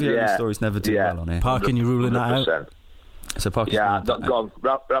that out. The ravioli stories never do well on here. Parkin, you ruling that out? So Parkin's gone.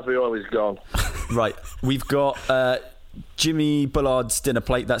 Ravioli's gone. Right, we've got Jimmy Bullard's dinner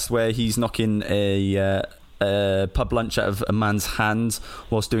plate. That's where he's knocking a pub lunch out of a man's hand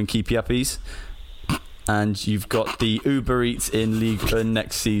whilst doing keepy uppies. And you've got the Uber Eats in Ligue 1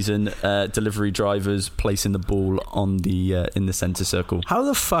 next season, delivery drivers placing the ball on the in the centre circle. How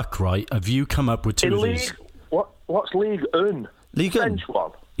the fuck, right, have you come up with 2 of these? What's Ligue 1? Ligue 1? French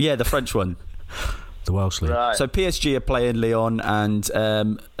one? Yeah, the French one. The Welsh League. Right. So PSG are playing Lyon, and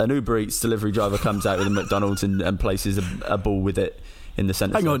an Uber Eats delivery driver comes out with a McDonald's and places a ball with it in the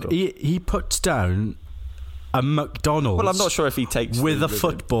centre circle. Hang on, he puts down a McDonald's. Well, I'm not sure if he takes with a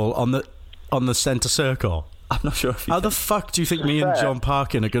football on the centre circle. I'm not sure if How the fuck do you think me and John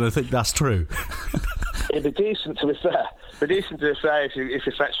Parkin are going to think that's true? It'd be decent, to be fair. If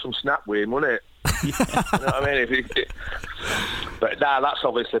you fetch some snap with him, wouldn't it? You know what I mean? But that's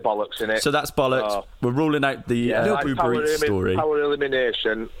obviously bollocks, isn't it? So that's bollocks. We're ruling out the Uber Eats story. Power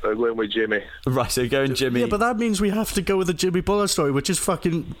elimination, we're going with Jimmy. Right, so going Jimmy. Yeah, but that means we have to go with the Jimmy Bullard story, which is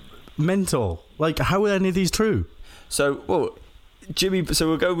fucking mental. Like, how are any of these true? So we'll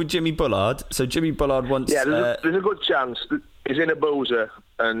go with Jimmy Bullard. So Jimmy Bullard wants... Yeah, there's a good chance he's in a boozer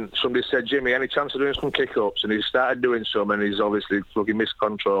and somebody said, Jimmy, any chance of doing some kick-ups? And he started doing some and he's obviously fucking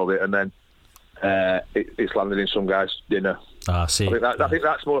miscontrolled it and then it's landed in some guy's dinner. See. I think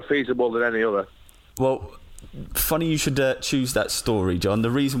that's more feasible than any other. Well, funny you should choose that story, John. The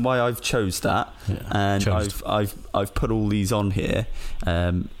reason why I've chose that, and I've put all these on here,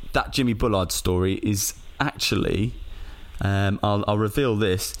 that Jimmy Bullard story is actually... I'll reveal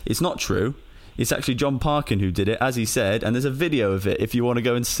this. It's not true. It's actually John Parkin who did it, as he said, and there's a video of it if you want to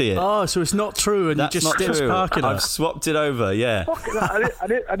go and see it. Oh, so it's not true, and that's you just not true. Parkin. I've swapped it over, yeah. Fucking I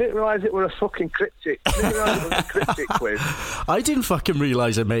didn't realise it were a fucking cryptic. I didn't realise it was a cryptic quiz. I didn't fucking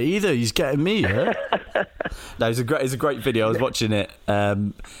realise it, mate, either. He's getting me, yeah? No, it's a great video. I was watching it,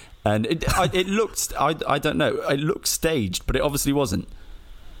 and it looked, I don't know, it looked staged, but it obviously wasn't.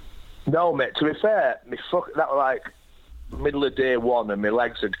 No, mate, to be fair, that was like middle of day 1 and my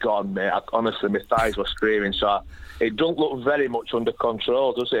legs had gone, mate. Honestly, my thighs were screaming, so it don't look very much under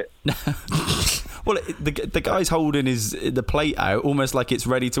control, does it? Well, the guy's holding the plate out almost like it's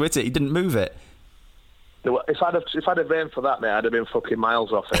ready to hit it. He didn't move it. If I'd have aimed for that, mate, I'd have been fucking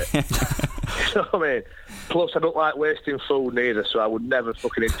miles off it. You know what I mean? Plus, I don't like wasting food neither, so I would never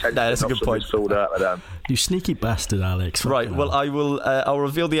fucking intend to knock somebody's food out of them. You sneaky bastard, Alex. Right, well, I'll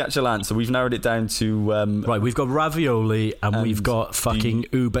reveal the actual answer. We've narrowed it down to... right, we've got ravioli and we've got fucking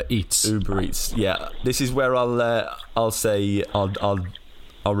Uber Eats. Uber Eats, yeah. This is where I'll say...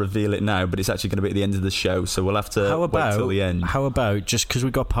 I'll reveal it now, but it's actually going to be at the end of the show, so we'll have to wait till the end. How about, just because we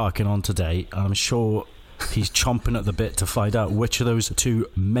got Parkin on today, I'm sure He's chomping at the bit to find out which of those two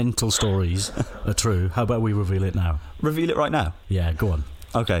mental stories are true. How about we reveal it now? Reveal it right now. Yeah, go on.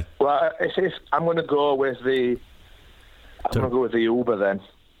 Okay. Well, I'm going to go with the Uber then.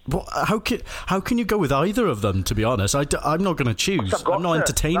 Well, how can you go with either of them? To be honest, I'm not going to choose. I'm not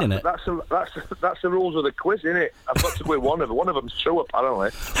entertaining it. That's the rules of the quiz, isn't it? I've got to go with one of them. One of them's true, apparently.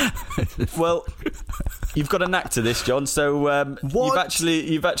 Well, you've got a knack to this, John. So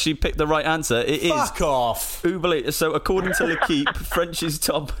you've actually picked the right answer. It is Fuck off. Uber Eats. So according to L'Équipe, French's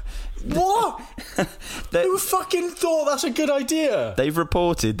top. What? Who fucking thought that's a good idea? They've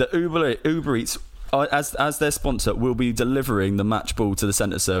reported that Uber Eats, as their sponsor, will be delivering the match ball to the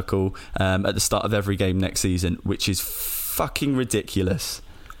centre circle at the start of every game next season, which is fucking ridiculous.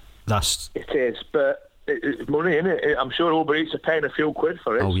 It is, but it's money, isn't it? I'm sure Uber Eats are paying a few quid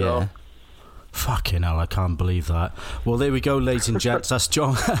for it. Oh, yeah. Fucking hell, I can't believe that. Well, there we go, ladies and gents. That's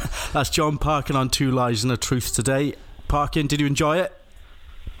John. That's John Parkin on Two Lies and a Truth today. Parkin, did you enjoy it?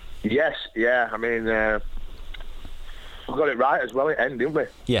 Yes, yeah. I mean, we got it right as well at the end, didn't we?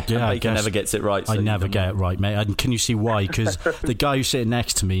 Yeah, I Baker never gets it right. So I never get it right, mate. And can you see why? Because the guy who's sitting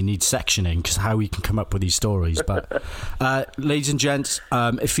next to me needs sectioning because how he can come up with these stories. But, ladies and gents,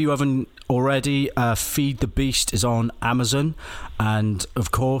 if you haven't already, Feed the Beast is on Amazon and,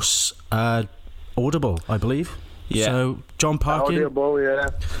 of course, Audible, I believe. Yeah. So, John Parkin. Audible, yeah.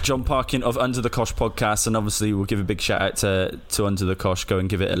 John Parkin of Under the Cosh podcast, and obviously we'll give a big shout out to Under the Cosh. Go and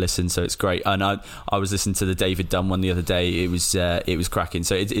give it a listen. So it's great. And I was listening to the David Dunn one the other day. It was cracking.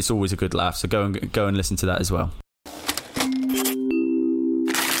 So it's always a good laugh. So go and listen to that as well.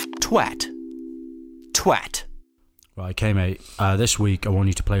 Twat. Right, okay, mate. This week I want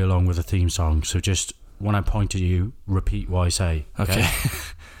you to play along with the theme song. So just when I point at you, repeat what I say. Okay.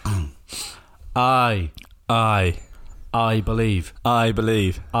 I believe. I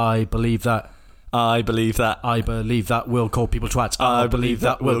believe. I believe that. I believe that. I believe that will call people twats. I believe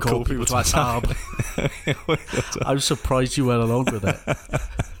that will call people twats. I'm surprised you went along with it.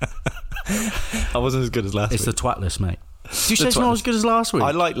 I wasn't as good as last week. It's the twat list, mate. Did you say it's not as good as last week?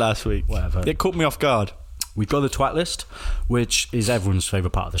 I liked last week. Whatever. It caught me off guard. We've got the twat list, which is everyone's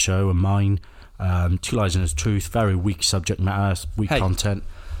favourite part of the show and mine. Two Lies and a Truth, very weak subject matter, weak content.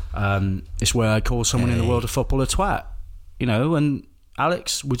 It's where I call someone in the world of football a twat. You know, and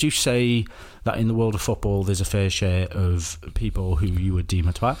Alex, would you say that in the world of football there's a fair share of people who you would deem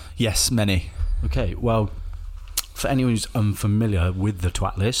a twat? Yes, many. Okay, well, for anyone who's unfamiliar with the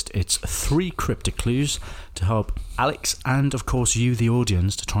twat list, it's 3 cryptic clues to help Alex and, of course, you, the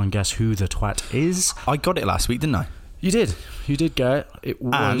audience, to try and guess who the twat is. I got it last week, didn't I? You did get it. It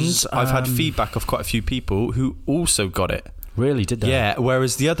was, and I've had feedback of quite a few people who also got it. Really, did they? Yeah,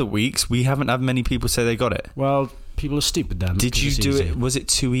 whereas the other weeks we haven't had many people say they got it. Well, people are stupid then. Did you do it? Was it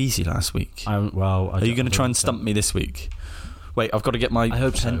too easy last week? Are you going to try and stump me this week? Wait, I've got to get my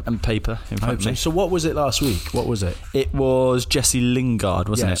pen and paper in front of me. So what was it last week? What was it? It was Jesse Lingard,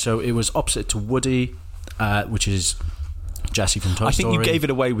 wasn't it? So it was opposite to Woody, which is Jesse from Toy Story. I think you gave it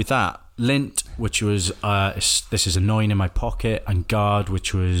away with that. Lint, which was this is annoying in my pocket, and Guard,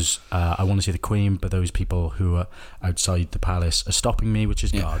 which was I want to see the Queen, but those people who are outside the palace are stopping me, which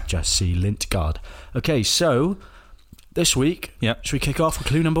is Guard. Jesse Lint Guard. Okay, so this week, should we kick off with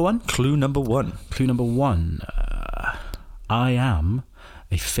clue number 1? Clue number 1. Clue number 1. I am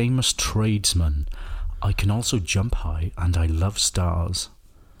a famous tradesman. I can also jump high, and I love stars.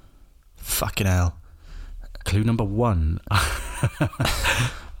 Fucking hell. Clue number 1.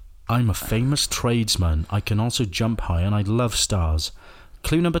 I'm a famous tradesman. I can also jump high and I love stars.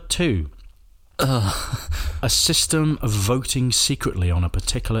 Clue number 2. A system of voting secretly on a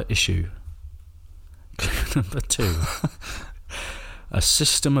particular issue. Clue number 2. A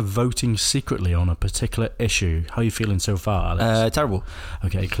system of voting secretly on a particular issue. How are you feeling so far, Alex? Terrible.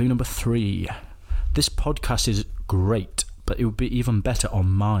 Okay, clue number 3. This podcast is great, but it would be even better on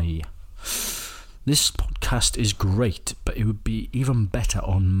my... This podcast is great, but it would be even better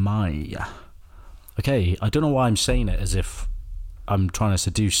on my... Okay, I don't know why I'm saying it as if I'm trying to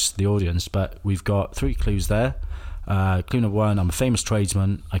seduce the audience, but we've got 3 clues there. Clue number 1, I'm a famous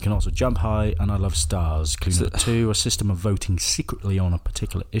tradesman. I can also jump high, and I love stars. Clue number 2, a system of voting secretly on a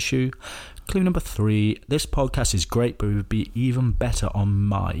particular issue. Clue number 3, this podcast is great, but it would be even better on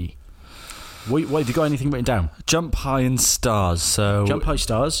my... Wait, have you got anything written down? Jump high and stars. So Jump high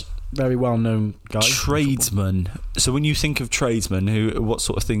stars. Very well-known guy. Tradesman. So when you think of tradesman, what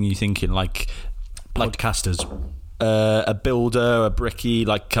sort of thing are you thinking? Like podcasters. A builder, a brickie,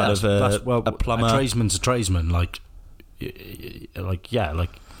 like kind of a plumber. A tradesman's a tradesman, like.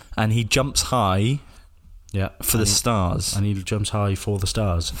 And he jumps high. Yeah, for the Stars. And he jumps high for the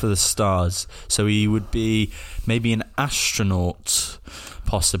Stars. For the Stars. So he would be maybe an astronaut,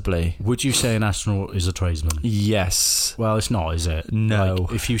 possibly. Would you say an astronaut is a tradesman? Yes. Well, it's not, is it? No.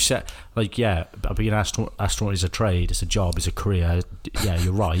 Like, if you said, like, yeah, being an astronaut is a trade, it's a job, it's a career. Yeah,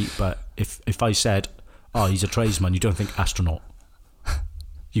 you're right. But if I said, oh, he's a tradesman, you don't think astronaut.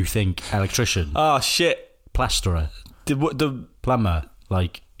 You think electrician. Oh, shit. Plasterer. The plumber.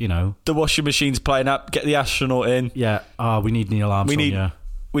 Like, you know. The washing machine's playing up. Get the astronaut in. Yeah. We need Neil Armstrong.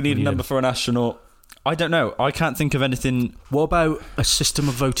 We need a number for an astronaut. I don't know. I can't think of anything. What about a system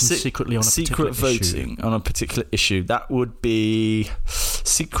of voting secretly on a particular issue? Secret voting on a particular issue. That would be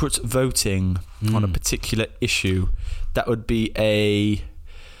secret voting on a particular issue. That would be a...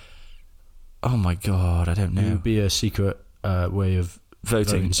 Oh my God, I don't know. It would be a secret way of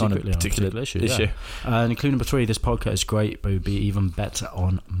voting on a particular issue. Yeah. And clue number 3, this podcast is great, but it would be even better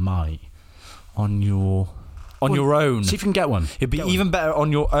on your own. See if you can get one. It'd be even better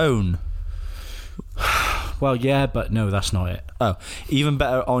on your own. Well, yeah, but no, that's not it. Oh, even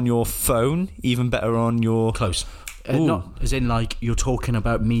better on your phone. Even better on your... Close. Not as in like you're talking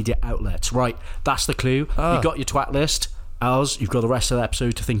about media outlets. Right, that's the clue. You got your twat list. Als, you've got the rest of the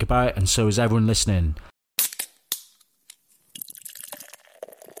episode to think about, and so is everyone listening.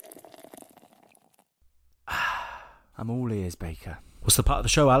 I'm all ears, Baker. What's the part of the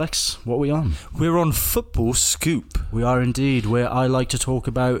show, Alex? What are we on? We're on Football Scoop. We are indeed, where I like to talk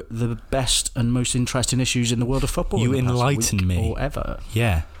about the best and most interesting issues in the world of football. You enlighten me. Or ever.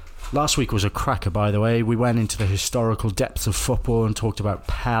 Yeah. Last week was a cracker, by the way. We went into the historical depths of football and talked about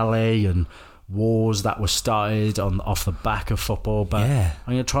Pele and wars that were started off the back of football. But I'm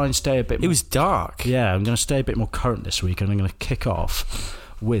going to try and stay a bit more... It was dark. Yeah, I'm going to stay a bit more current this week, and I'm going to kick off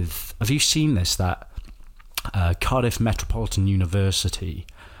with... Have you seen this? That Cardiff Metropolitan University,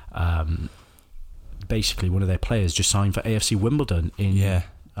 basically one of their players just signed for AFC Wimbledon in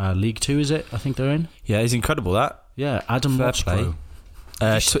League 2, is it? I think they're in. Yeah, it's incredible, that. Yeah, Adam Roscoe.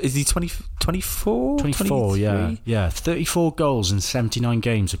 Is he 24? 24, yeah. Yeah, 34 goals in 79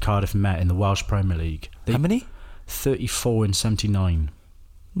 games at Cardiff Met in the Welsh Premier League. How many? 34 in 79.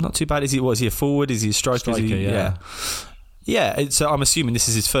 Not too bad. Is he a forward? Is he a striker? Yeah, so I'm assuming this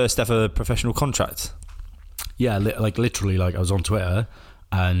is his first ever professional contract. Yeah, literally, I was on Twitter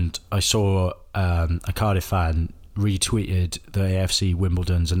and I saw a Cardiff fan retweeted the AFC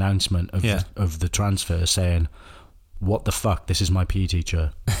Wimbledon's announcement of the transfer saying, "What the fuck? This is my PE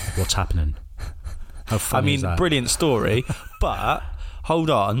teacher. What's happening?" How funny is that? Brilliant story. But hold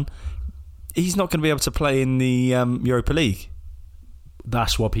on, he's not going to be able to play in the Europa League.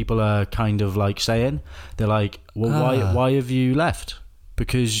 That's what people are kind of like saying. They're like, "Well, why have you left?"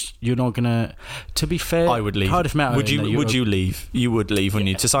 Because you're not gonna. To be fair, I would leave. Cardiff Met. Would you leave? You would leave, wouldn't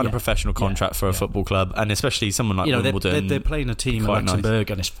you, to sign a professional contract for a football club, and especially someone like Wimbledon. They're playing a team in Luxembourg,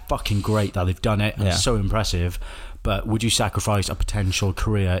 and it's fucking great that they've done it. And it's so impressive. But would you sacrifice a potential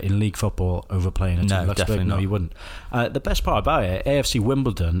career in league football over playing a team in Luxembourg? Definitely not. No, you wouldn't. The best part about it, AFC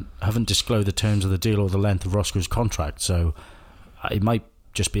Wimbledon haven't disclosed the terms of the deal or the length of Roscoe's contract, so it might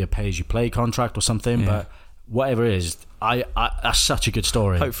just be a pay-as-you-play contract or something. But whatever it is, that's such a good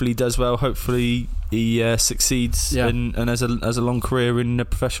story. Hopefully he does well. Hopefully he succeeds and has a long career in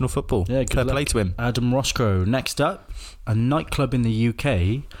professional football. Yeah, good luck. Play to him. Adam Roscoe. Next up, a nightclub in the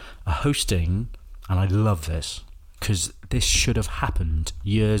UK are hosting, and I love this because this should have happened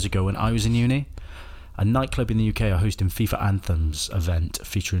years ago when I was in uni. A nightclub in the UK are hosting FIFA Anthems event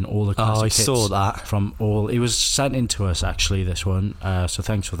featuring all the classic hits. I saw that. From all... It was sent in to us, actually, this one. So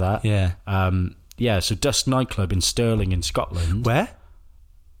thanks for that. Yeah. So Dusk Nightclub in Stirling in Scotland. Where?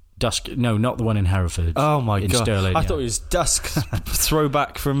 Dusk... No, not the one in Hereford. Oh, my God. In Stirling, I thought it was Dusk.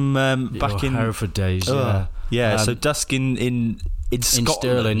 Throwback from back in... Hereford days, so Dusk in Scotland. In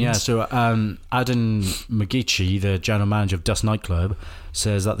Stirling, yeah. So Adam McGeechee, the general manager of Dusk Nightclub,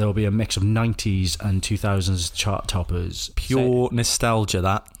 says that there will be a mix of 90s and 2000s chart toppers. Pure nostalgia,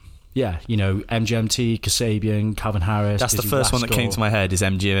 that. Yeah, MGMT, Kasabian, Calvin Harris. That's Dizzy the first one that came to my head is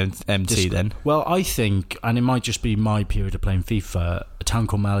MGMT then. Well, I think, and it might just be my period of playing FIFA, A Town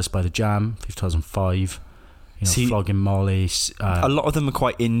Called Malice by the Jam, 2005. Flogging Molly. A lot of them are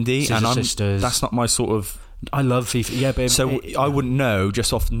quite indie, and Sisters. That's not my sort of... I love FIFA. Yeah, babe. So I wouldn't know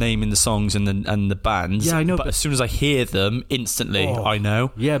just off naming the songs and the bands. Yeah, I know. But as soon as I hear them, instantly I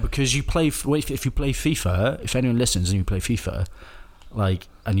know. Yeah, because you play. If you play FIFA, if anyone listens and you play FIFA,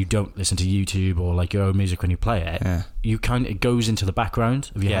 and you don't listen to YouTube or your own music when you play it, it goes into the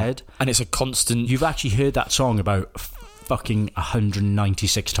background of your head, and it's a constant. You've actually heard that song about fucking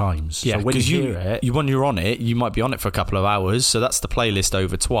 196 times. Yeah, so when you hear it, when you're on it, you might be on it for a couple of hours. So that's the playlist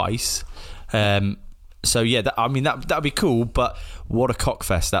over twice. So yeah, that'd be cool. But what a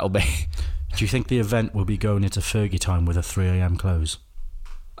cockfest that'll be. Do you think the event will be going into Fergie time with a 3 a.m. close?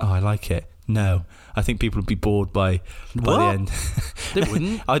 Oh, I like it. No, I think people would be bored by the end. They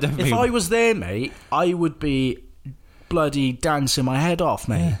wouldn't. I don't. If I was there, mate, I would be bloody dancing my head off,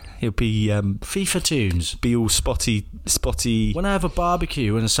 mate. Yeah, it'll be FIFA tunes. Be all spotty. When I have a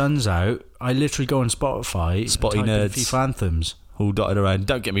barbecue and the sun's out, I literally go on Spotify, Spotty and type in nerds. FIFA anthems. All dotted around.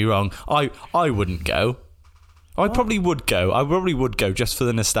 Don't get me wrong. I wouldn't go. I probably would go. I probably would go just for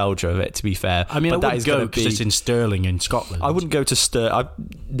the nostalgia of it. To be fair, I mean, but I wouldn't go because it's in Stirling in Scotland. I wouldn't go to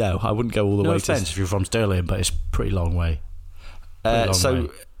No, I wouldn't go all the no way. offence if you're from Stirling, but it's a pretty long way. So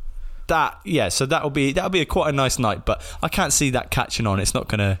that'll be quite a nice night. But I can't see that catching on. It's not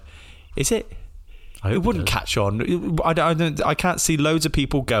gonna. Is it? It wouldn't catch on. I can't see loads of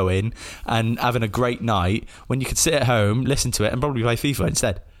people going and having a great night when you could sit at home, listen to it, and probably play FIFA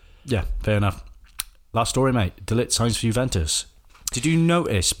instead. Yeah, fair enough. Last story, mate. De Ligt signs for Juventus. Did you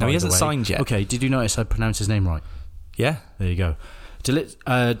notice? No, he hasn't signed yet. Okay, did you notice I pronounced his name right? Yeah. There you go. De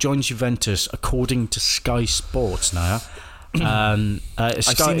Ligt joins Juventus according to Sky Sports now. I've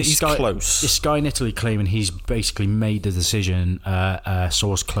seen that he's close. Sky in Italy claiming he's basically made the decision. A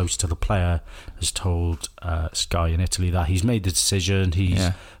source close to the player has told Sky in Italy that he's made the decision.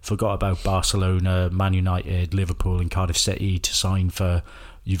 He's forgot about Barcelona, Man United, Liverpool and Cardiff City to sign for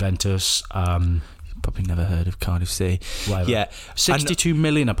Juventus. Probably never heard of Cardiff City. Whatever. Yeah, 62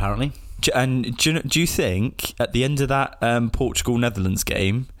 million apparently. And do you think at the end of that Portugal-Netherlands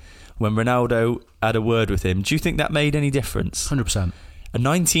game, when Ronaldo had a word with him, do you think that made any difference? 100%. A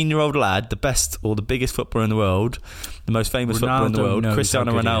 19-year-old lad, the best or the biggest footballer in the world, the most famous footballer in the world,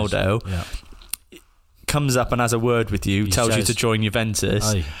 Cristiano Ronaldo, comes up and has a word with you, tells you to join Juventus.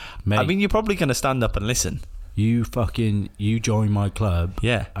 I mean, you're probably going to stand up and listen. You join my club,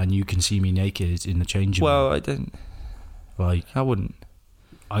 and you can see me naked in the changing room. Well, I don't. Like, I wouldn't.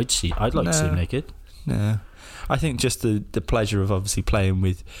 I'd like to see him naked. No, I think just the pleasure of obviously playing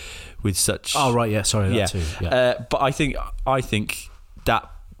with such. Oh right, yeah. Sorry, that too. Yeah. But I think that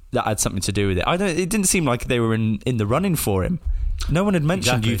had something to do with it. It didn't seem like they were in the running for him. No one had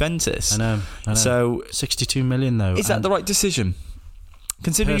mentioned Juventus. I know. So 62 million though. Is that the right decision?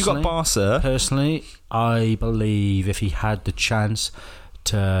 Considering you got Barca. Personally, I believe if he had the chance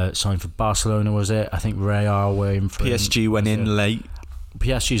to sign for Barcelona, was it? I think Real were in for PSG went in late.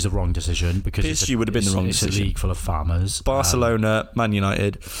 PSG is the wrong decision because PSG would have been the wrong decision. It's a league full of farmers. Barcelona, Man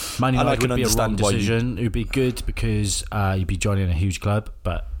United. Man United would be a wrong decision. It would be good because you'd be joining a huge club,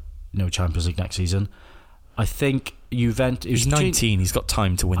 but no Champions League next season. I think Juventus. He's 19. He's got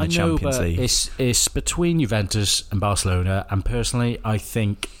time to win the Champions League. It's between Juventus and Barcelona, and personally, I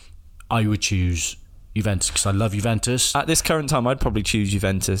think I would choose Juventus because I love Juventus. At this current time, I'd probably choose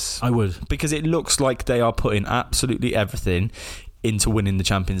Juventus. I would, because it looks like they are putting absolutely everything into winning the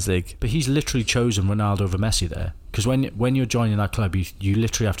Champions League. But he's literally chosen Ronaldo over Messi there, because when you're joining that club, you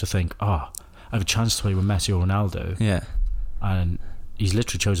literally have to think, I have a chance to play with Messi or Ronaldo. Yeah, and he's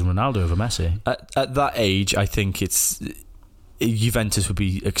literally chosen Ronaldo over Messi. At that age, I think it's Juventus would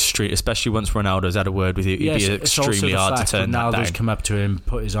be extreme, especially once Ronaldo's had a word with you. It'd be extremely hard to turn that down. Ronaldo's come up to him,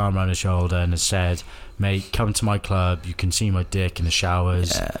 put his arm around his shoulder, and has said, "Mate, come to my club. You can see my dick in the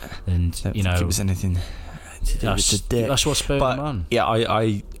showers." Yeah. And don't think it was anything to do with the dick. That's what spurred him on. Yeah,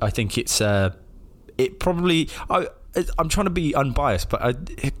 I think it's it probably. I'm trying to be unbiased, but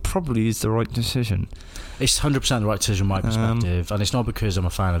it probably is the right decision. It's 100% the right decision, from my perspective, and it's not because I'm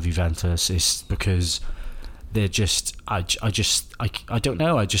a fan of Juventus. It's because they're just. I don't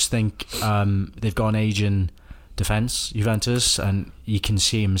know. I just think they've got an aging defence, Juventus, and you can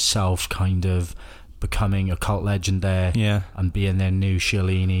see himself kind of becoming a cult legend there, and being their new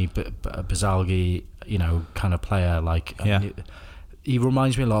Chiellini, Bazzagli, kind of player. He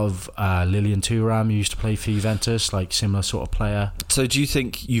reminds me a lot of Lilian Thuram, who used to play for Juventus, like similar sort of player. So do you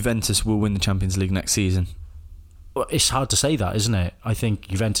think Juventus will win the Champions League next season? Well, it's hard to say that, isn't it? I think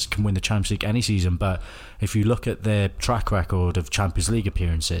Juventus can win the Champions League any season, but if you look at their track record of Champions League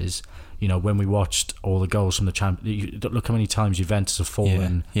appearances, when we watched all the goals from the Champions, look how many times Juventus have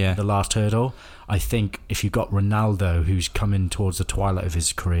fallen the last hurdle. I think if you've got Ronaldo, who's coming towards the twilight of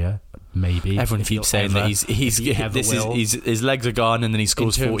his career, maybe everyone keeps saying that his legs are gone, and then he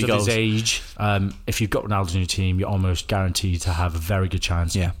scores 40 goals. His age, if you've got Ronaldo in your team, you're almost guaranteed to have a very good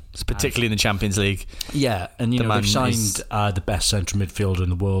chance. Yeah, particularly in the Champions League. Yeah, and they've signed the best central midfielder in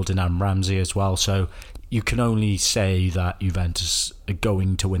the world in Aaron Ramsey as well. So you can only say that Juventus are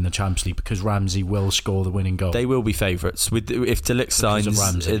going to win the Champions League because Ramsey will score the winning goal. They will be favourites. If De Ligt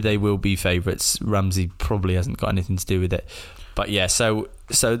signs, they will be favourites. Ramsey probably hasn't got anything to do with it. But yeah, so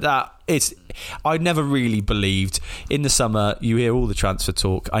So I never really believed in the summer. You hear all the transfer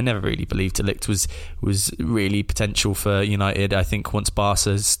talk. I never really believed De Ligt was really potential for United. I think once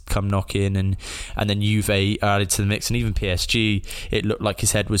Barca's come knocking and then Juve added to the mix, and even PSG, it looked like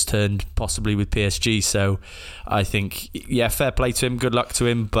his head was turned possibly with PSG. So I think, fair play to him, good luck to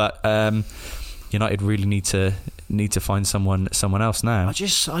him, but United really need to find someone else now.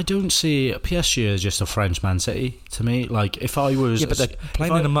 I don't see PSG as just a French Man City to me. Like, if I was, but they're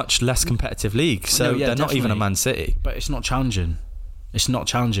playing in a much less competitive league, so they're not even a Man City. But it's not challenging. It's not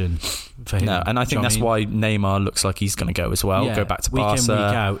challenging for him. No, and I think that's why Neymar looks like he's going to go as well. Go back to Barca. Week in,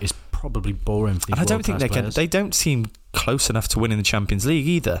 week out is probably boring for these. And I don't think players. They don't seem close enough to winning the Champions League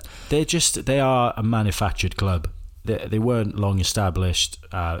either. They are a manufactured club. They weren't long established.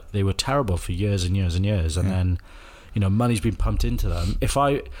 They were terrible for years and years and years, and then money's been pumped into them. If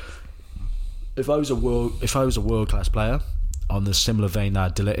I was a world class player on the similar vein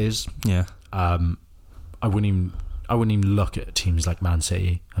that De Ligt is, I wouldn't even look at teams like Man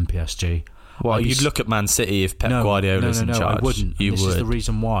City and PSG. Well, you'd look at Man City if Pep Guardiola's in charge. I wouldn't. This is the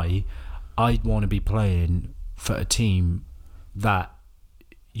reason why I'd want to be playing for a team that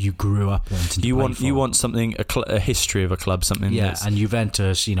you grew up wanting to play for. You want something, a history of a club, something. Yeah, and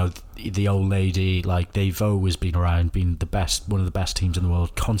Juventus, the old lady, like, they've always been around, been one of the best teams in the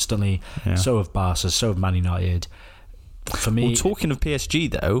world constantly. Yeah. So have Barca, so have Man United. For me, talking of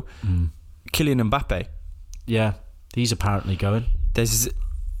PSG though, Kylian Mbappe. Yeah, he's apparently going. There's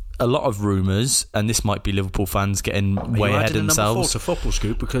a lot of rumours, and this might be Liverpool fans getting way ahead of themselves. To Football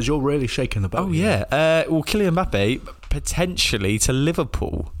Scoop, because you're really shaking the boat. Oh yeah, Kylian Mbappe potentially to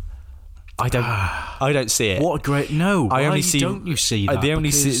Liverpool. I don't see it. What a great don't you see that? The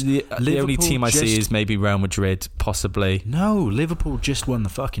only team I see is maybe Real Madrid, possibly. No, Liverpool just won the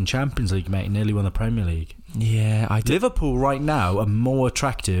fucking Champions League, mate. Nearly won the Premier League. Yeah, I did. Liverpool right now are more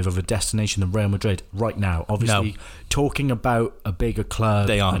attractive of a destination than Real Madrid right now. Obviously, talking about a bigger club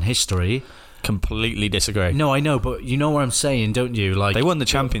and history. Completely disagree. No, I know, but you know what I'm saying, don't you? Like, they won the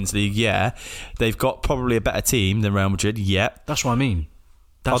Champions League. Yeah, they've got probably a better team than Real Madrid. Yeah, that's what I mean.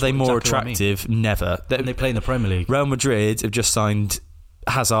 Are they more attractive? Never. And they play in the Premier League. Real Madrid have just signed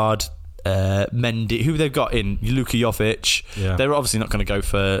Hazard, Mendy, who they've got in Luka Jovic. Yeah. They're obviously not going to go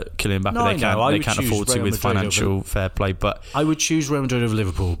for Kylian Mbappe. They can't afford to with financial fair play. But I would choose Real Madrid over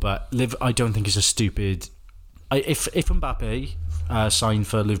Liverpool. But I don't think it's a stupid. If Mbappe signed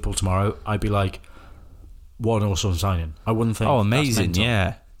for Liverpool tomorrow, I'd be like, what an awesome signing. I wouldn't think. Oh, amazing!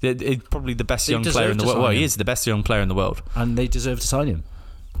 Yeah, it's probably the best young player in the world. Well, he is the best young player in the world, and they deserve to sign him.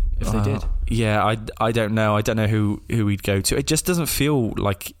 If they did. Yeah, I don't know. I don't know who he'd go to. It just doesn't feel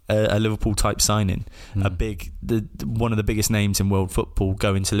like a Liverpool type signing. One of the biggest names in world football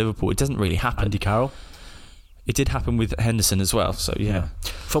going to Liverpool. It doesn't really happen. Andy Carroll. It did happen with Henderson as well. So yeah.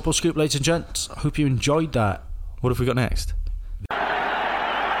 Football Scoop, ladies and gents. Hope you enjoyed that. What have we got next?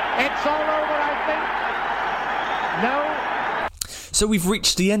 It's all over, I think. No. So we've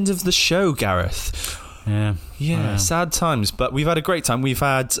reached the end of the show, Gareth. Yeah, sad times, but we've had a great time. We've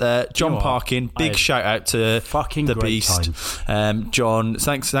had John Parkin. Big shout out to fucking the Beast. John,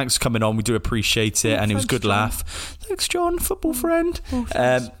 thanks for coming on. We do appreciate it, and it was a good laugh. Thanks, John, football friend.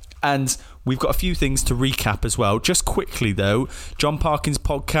 And we've got a few things to recap as well. Just quickly though, John Parkin's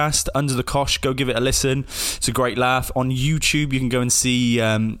podcast, Under the Cosh, go give it a listen. It's a great laugh. On YouTube, you can go and see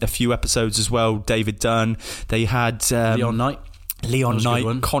a few episodes as well. David Dunn. They had Leon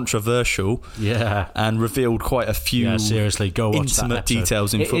Knight, controversial, and revealed quite a few seriously, go watch intimate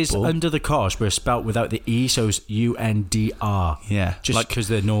details in football. It is Under the Cosh, but it's spelt without the E, so it's UNDR. Yeah. Just because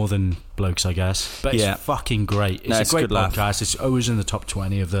they're northern blokes, I guess. But it's fucking great. It's a great podcast. Laugh. It's always in the top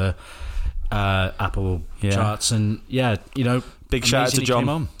 20 of the Apple charts. And big shout out to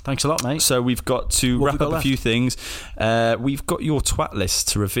John. Thanks a lot, mate. So we've got to wrap up a few things. We've got your twat list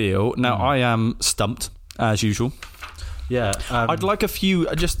to reveal. Now, I am stumped, as usual. Yeah, I'd like a few,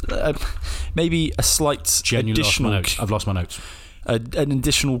 just maybe a slight additional. I've lost my notes. An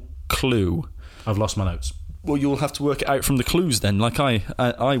additional clue. I've lost my notes. Well, you'll have to work it out from the clues then, like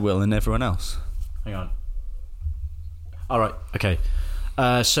I will, and everyone else. Hang on. All right. Okay.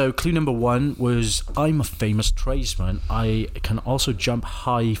 So clue number 1 was, I'm a famous tradesman. I can also jump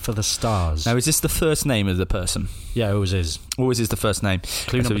high for the stars. Now, is this the first name of the person? Yeah, it always is. Always is the first name.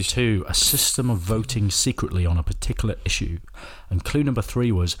 Clue number 2, a system of voting secretly on a particular issue. And clue number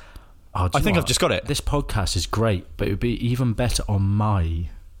 3 was, I think I've just got it. This podcast is great, but it would be even better on my...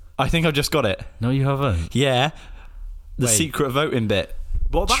 I think I've just got it. No, you haven't. Yeah. The secret voting bit.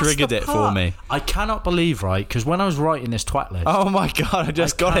 Well, that's triggered the it for part. me. I cannot believe, right? Because when I was writing this twat list, Oh my god, I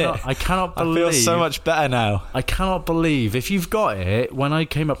just got it. I cannot I believe. feel so much better now. I cannot believe if you've got it. When I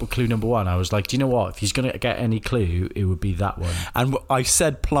came up with clue number 1, I was like, do you know what? If he's going to get any clue, it would be that one. And I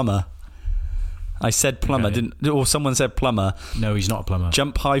said plumber. Okay. Didn't? Or someone said plumber. No, he's not a plumber.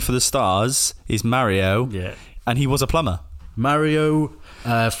 Jump High for the Stars is Mario. Yeah. And he was a plumber. Mario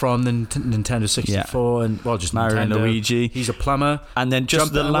from the Nintendo 64 and just Mario Nintendo. and Luigi. He's a plumber. And then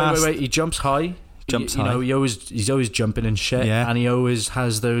just the last. Wait. He jumps high. Jumps you high. know, he's always jumping and shit. Yeah. And he always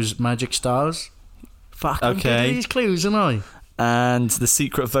has those magic stars. Fuck. I'm good Okay. at these clues, aren't I? And the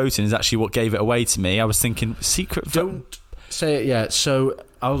secret voting is actually what gave it away to me. I was thinking secret voting. Don't say it yet. So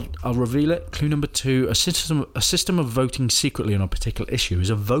I'll reveal it. Clue number 2: a system of voting secretly on a particular issue is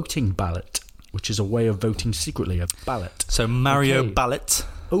a voting ballot, which is a way of voting secretly. A ballot. So Mario Okay. Ballot.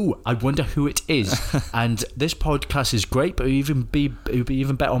 Oh, I wonder who it is. And this podcast is great, but it would be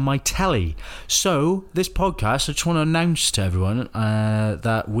even better on my telly. So this podcast, I just want to announce to everyone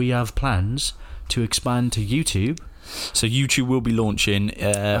that we have plans to expand to YouTube. So YouTube will be launching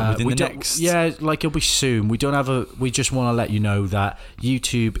within the next. Yeah, like it'll be soon. We don't have a. We just want to let you know that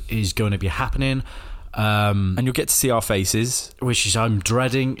YouTube is going to be happening, And you'll get to see our faces. which is I'm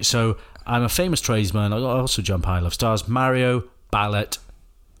dreading. So I'm a famous tradesman. I also jump high, love stars. Mario Ballot.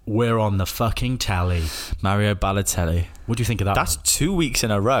 We're on the fucking tally. Mario Balotelli. What do you think of that? That's 2 weeks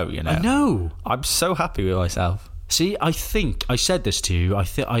in a row, you know. I know. I'm so happy with myself. See, I think I said this to you. I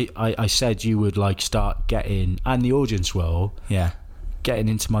said you would like start getting, and the audience will, Yeah. getting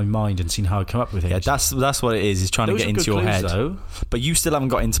into my mind and seeing how I come up with it. Yeah, that's what it is trying Those to get are into good your clues, head. though. But you still haven't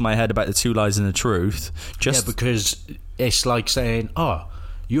got into my head about the 2 lies and the truth. Just Yeah, because it's like saying, oh,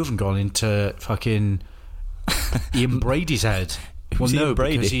 you haven't gone into fucking Ian Brady's head. Well, Who's no, Ian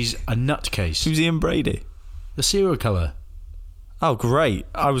Brady? because he's a nutcase. who's Ian Brady? The serial killer. Oh, great.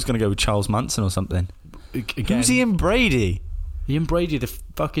 I was going to go with Charles Manson or something. Again, Who's Ian Brady? Ian Brady, the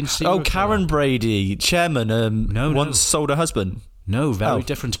fucking serial Oh, Karen killer. Brady, chairman, No. once sold her husband. No, very Oh.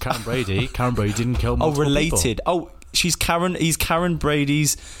 different to Karen Brady. Karen Brady didn't kill Oh, multiple related. people. Oh, he's Karen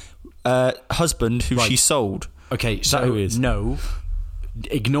Brady's husband who Right. she sold. Okay, that so who it is? no.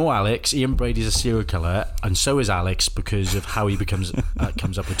 Ignore Alex. Ian Brady's a serial killer, and so is Alex because of how he comes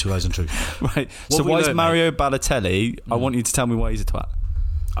up with 2 lies and truth. Right. What So have we why is learned, Mario Balotelli? I want you to tell me why he's a twat.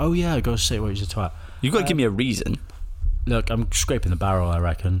 Oh yeah, I got to say what he's a twat. You've got to give me a reason. Look, I'm scraping the barrel, I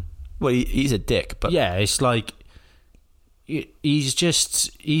reckon. Well, he's a dick, but Yeah, it's like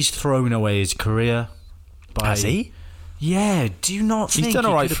he's thrown away his career. has he? Yeah. Do you not think He's done he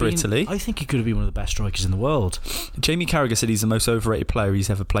all right could have for been- Italy. I think he could have been one of the best strikers in the world. Jamie Carragher said he's the most overrated player he's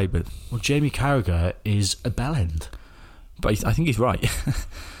ever played with, Well, Jamie Carragher is a bellend. but I think he's right.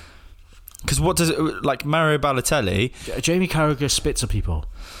 Because what does it like Mario Balotelli? Jamie Carragher spits at people.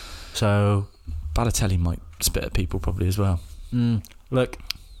 So Balotelli might spit at people probably as well. look,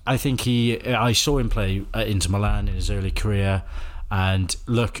 I think I saw him play at Inter Milan in his early career, and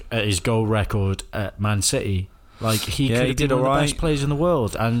look at his goal record at Man City. Like he Yeah, could he have did been one of the alright. best players in the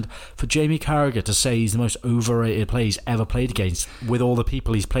world. And for Jamie Carragher to say he's the most overrated player he's ever played against, with all the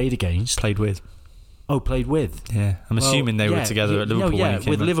people he's played against, Played with. played with. Yeah, I'm Well, assuming they were yeah, together at no, Liverpool. yeah, when he came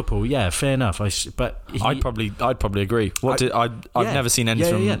with in. Liverpool. Yeah, fair enough. But I'd probably agree. I've Yeah. never seen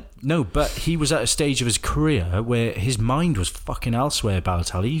anything from. Yeah. No, but he was at a stage of his career where his mind was fucking elsewhere.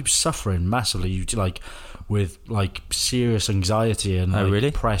 Balotelli, he was suffering massively, with serious anxiety and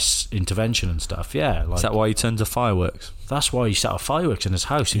really? press intervention and stuff. Yeah, Is that why he turned to fireworks? that's why he set off fireworks in his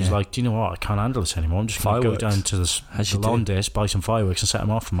house. He was Yeah. like, "Do you know what? I can't handle this anymore. I'm just going to go Fireworks. down to the As you do. Londis, buy some fireworks, and set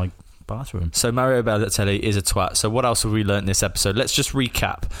them off in my bathroom." So Mario Balotelli is a twat. So what else have we learnt in this episode? Let's just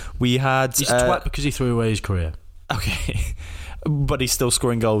recap. We had He's a twat because he threw away his career. okay, but he's still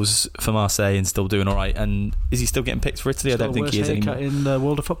scoring goals for Marseille and still doing all right. And is he still getting picked for Italy? I don't think he is anymore. In the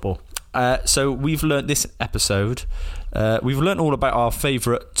world of football. So we've learnt this episode. We've learnt all about our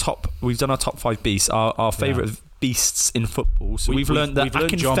favourite top. We've done our top 5 beasts. Our favourite beasts in football. So we've learnt that John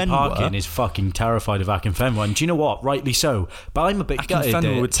Akinfenwa Parkin is fucking terrified of Akinfenwa, and do you know what? Rightly so. But I'm a bit gutted. Akinfenwa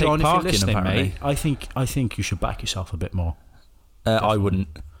that, would take John, if you're Parkin, listening, apparently. mate, I think you should back yourself a bit more. I wouldn't.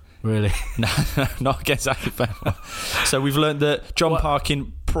 Really. No, not against Akinfenwa. So we've learned that John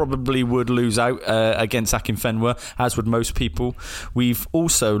Parkin probably would lose out against Akinfenwa, as would most people. We've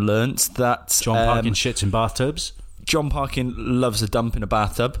also learnt that John Parkin shits in bathtubs. John Parkin loves a dump in a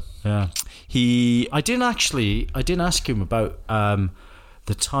bathtub. Yeah. I didn't ask him about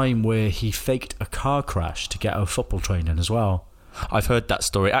the time where he faked a car crash to get out of football training as well. I've heard that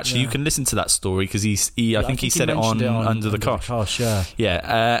story. Actually, you can listen to that story because I think he said it mentioned on Under the Cosh. Yeah.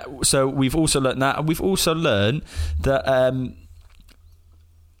 Yeah. So we've also learnt that, and we've also learned that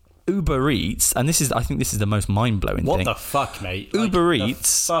Uber Eats, and I think this is the most mind-blowing thing. What the fuck, mate? Uber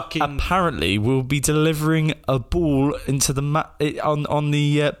Eats apparently will be delivering a ball into the on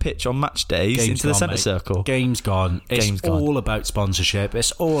the pitch on match days into the centre circle. Game's gone. It's all about sponsorship.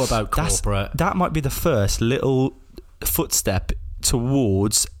 It's all about corporate. That might be the first little footstep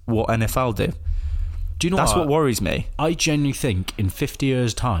towards what NFL do. Do you know that's what worries me? I genuinely think in 50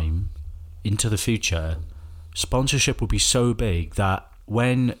 years' time, into the future, sponsorship will be so big that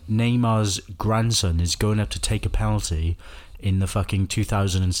when Neymar's grandson is going up to take a penalty in the fucking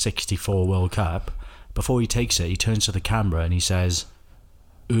 2064 World Cup, before he takes it, he turns to the camera and he says,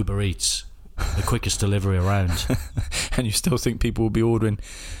 Uber Eats, the quickest delivery around. And you still think people will be ordering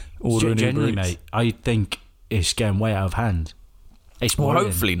Genuinely, Uber Eats? mate, I think it's getting way out of hand. Well,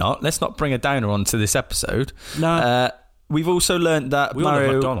 hopefully not. Let's not bring a downer onto this episode. No. We've also learned that we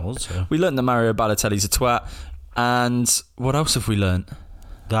Mario... McDonald's. So. We learned that Mario Balotelli's a twat. And what else have we learnt?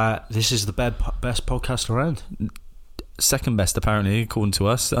 That this is the best podcast around. Second best, apparently, according to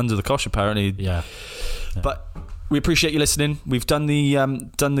us. Under the Kosh, apparently. Yeah. But we appreciate you listening. We've done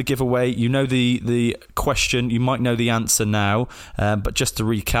the giveaway. You know the question. You might know the answer now. But just to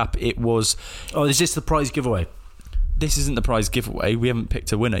recap, it was... Oh, is this the prize giveaway? This isn't the prize giveaway. We haven't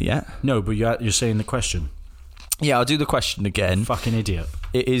picked a winner yet. No, but you're saying the question. Yeah, I'll do the question again. Fucking idiot.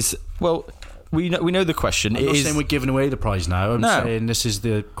 It is... Well... We know the question. I'm not saying we're giving away the prize now. I'm saying this is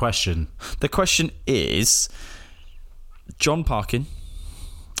the question. The question is: John Parkin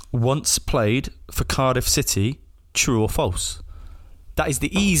once played for Cardiff City. True or false? That is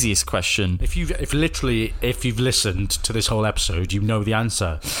the easiest question. If you've listened to this whole episode, you know the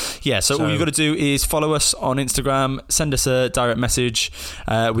answer. Yeah. So all you've got to do is follow us on Instagram, send us a direct message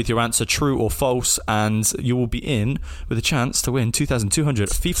with your answer, true or false, and you will be in with a chance to win 2,200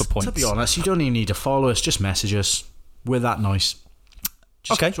 FIFA points. To be honest, you don't even need to follow us. Just message us. We're that nice.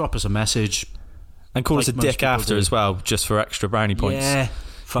 Just drop us a message and call us a dick after as well, just for extra brownie points. Yeah.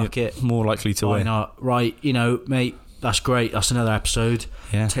 Fuck it. More likely to win. Why not? Right. Mate. That's great. That's another episode.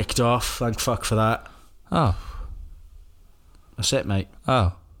 Yeah. Ticked off. Thank fuck for that. Oh. That's it, mate.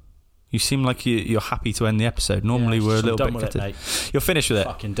 Oh. You seem like you're happy to end the episode. Normally we're a little bit gutted. You're finished with it?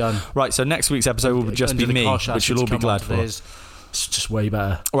 Fucking done. Right, so next week's episode will just be me, which you'll all be glad for. It's just way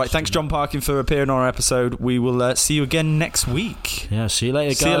better. All right, thanks John Parkin for appearing on our episode. We will see you again next week. Yeah, see you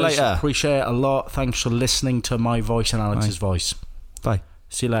later, guys. See you later. Appreciate it a lot. Thanks for listening to my voice and Alex's voice. Bye.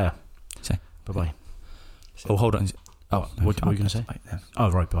 See you later. Say. Bye-bye. Oh, hold on. Oh, no, what were you going to say?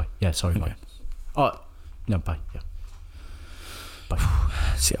 Oh, right, bye. Yeah, sorry, bye. Oh, no, bye. Yeah. Bye.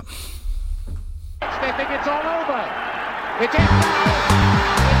 See ya. They think it's all over. It is now.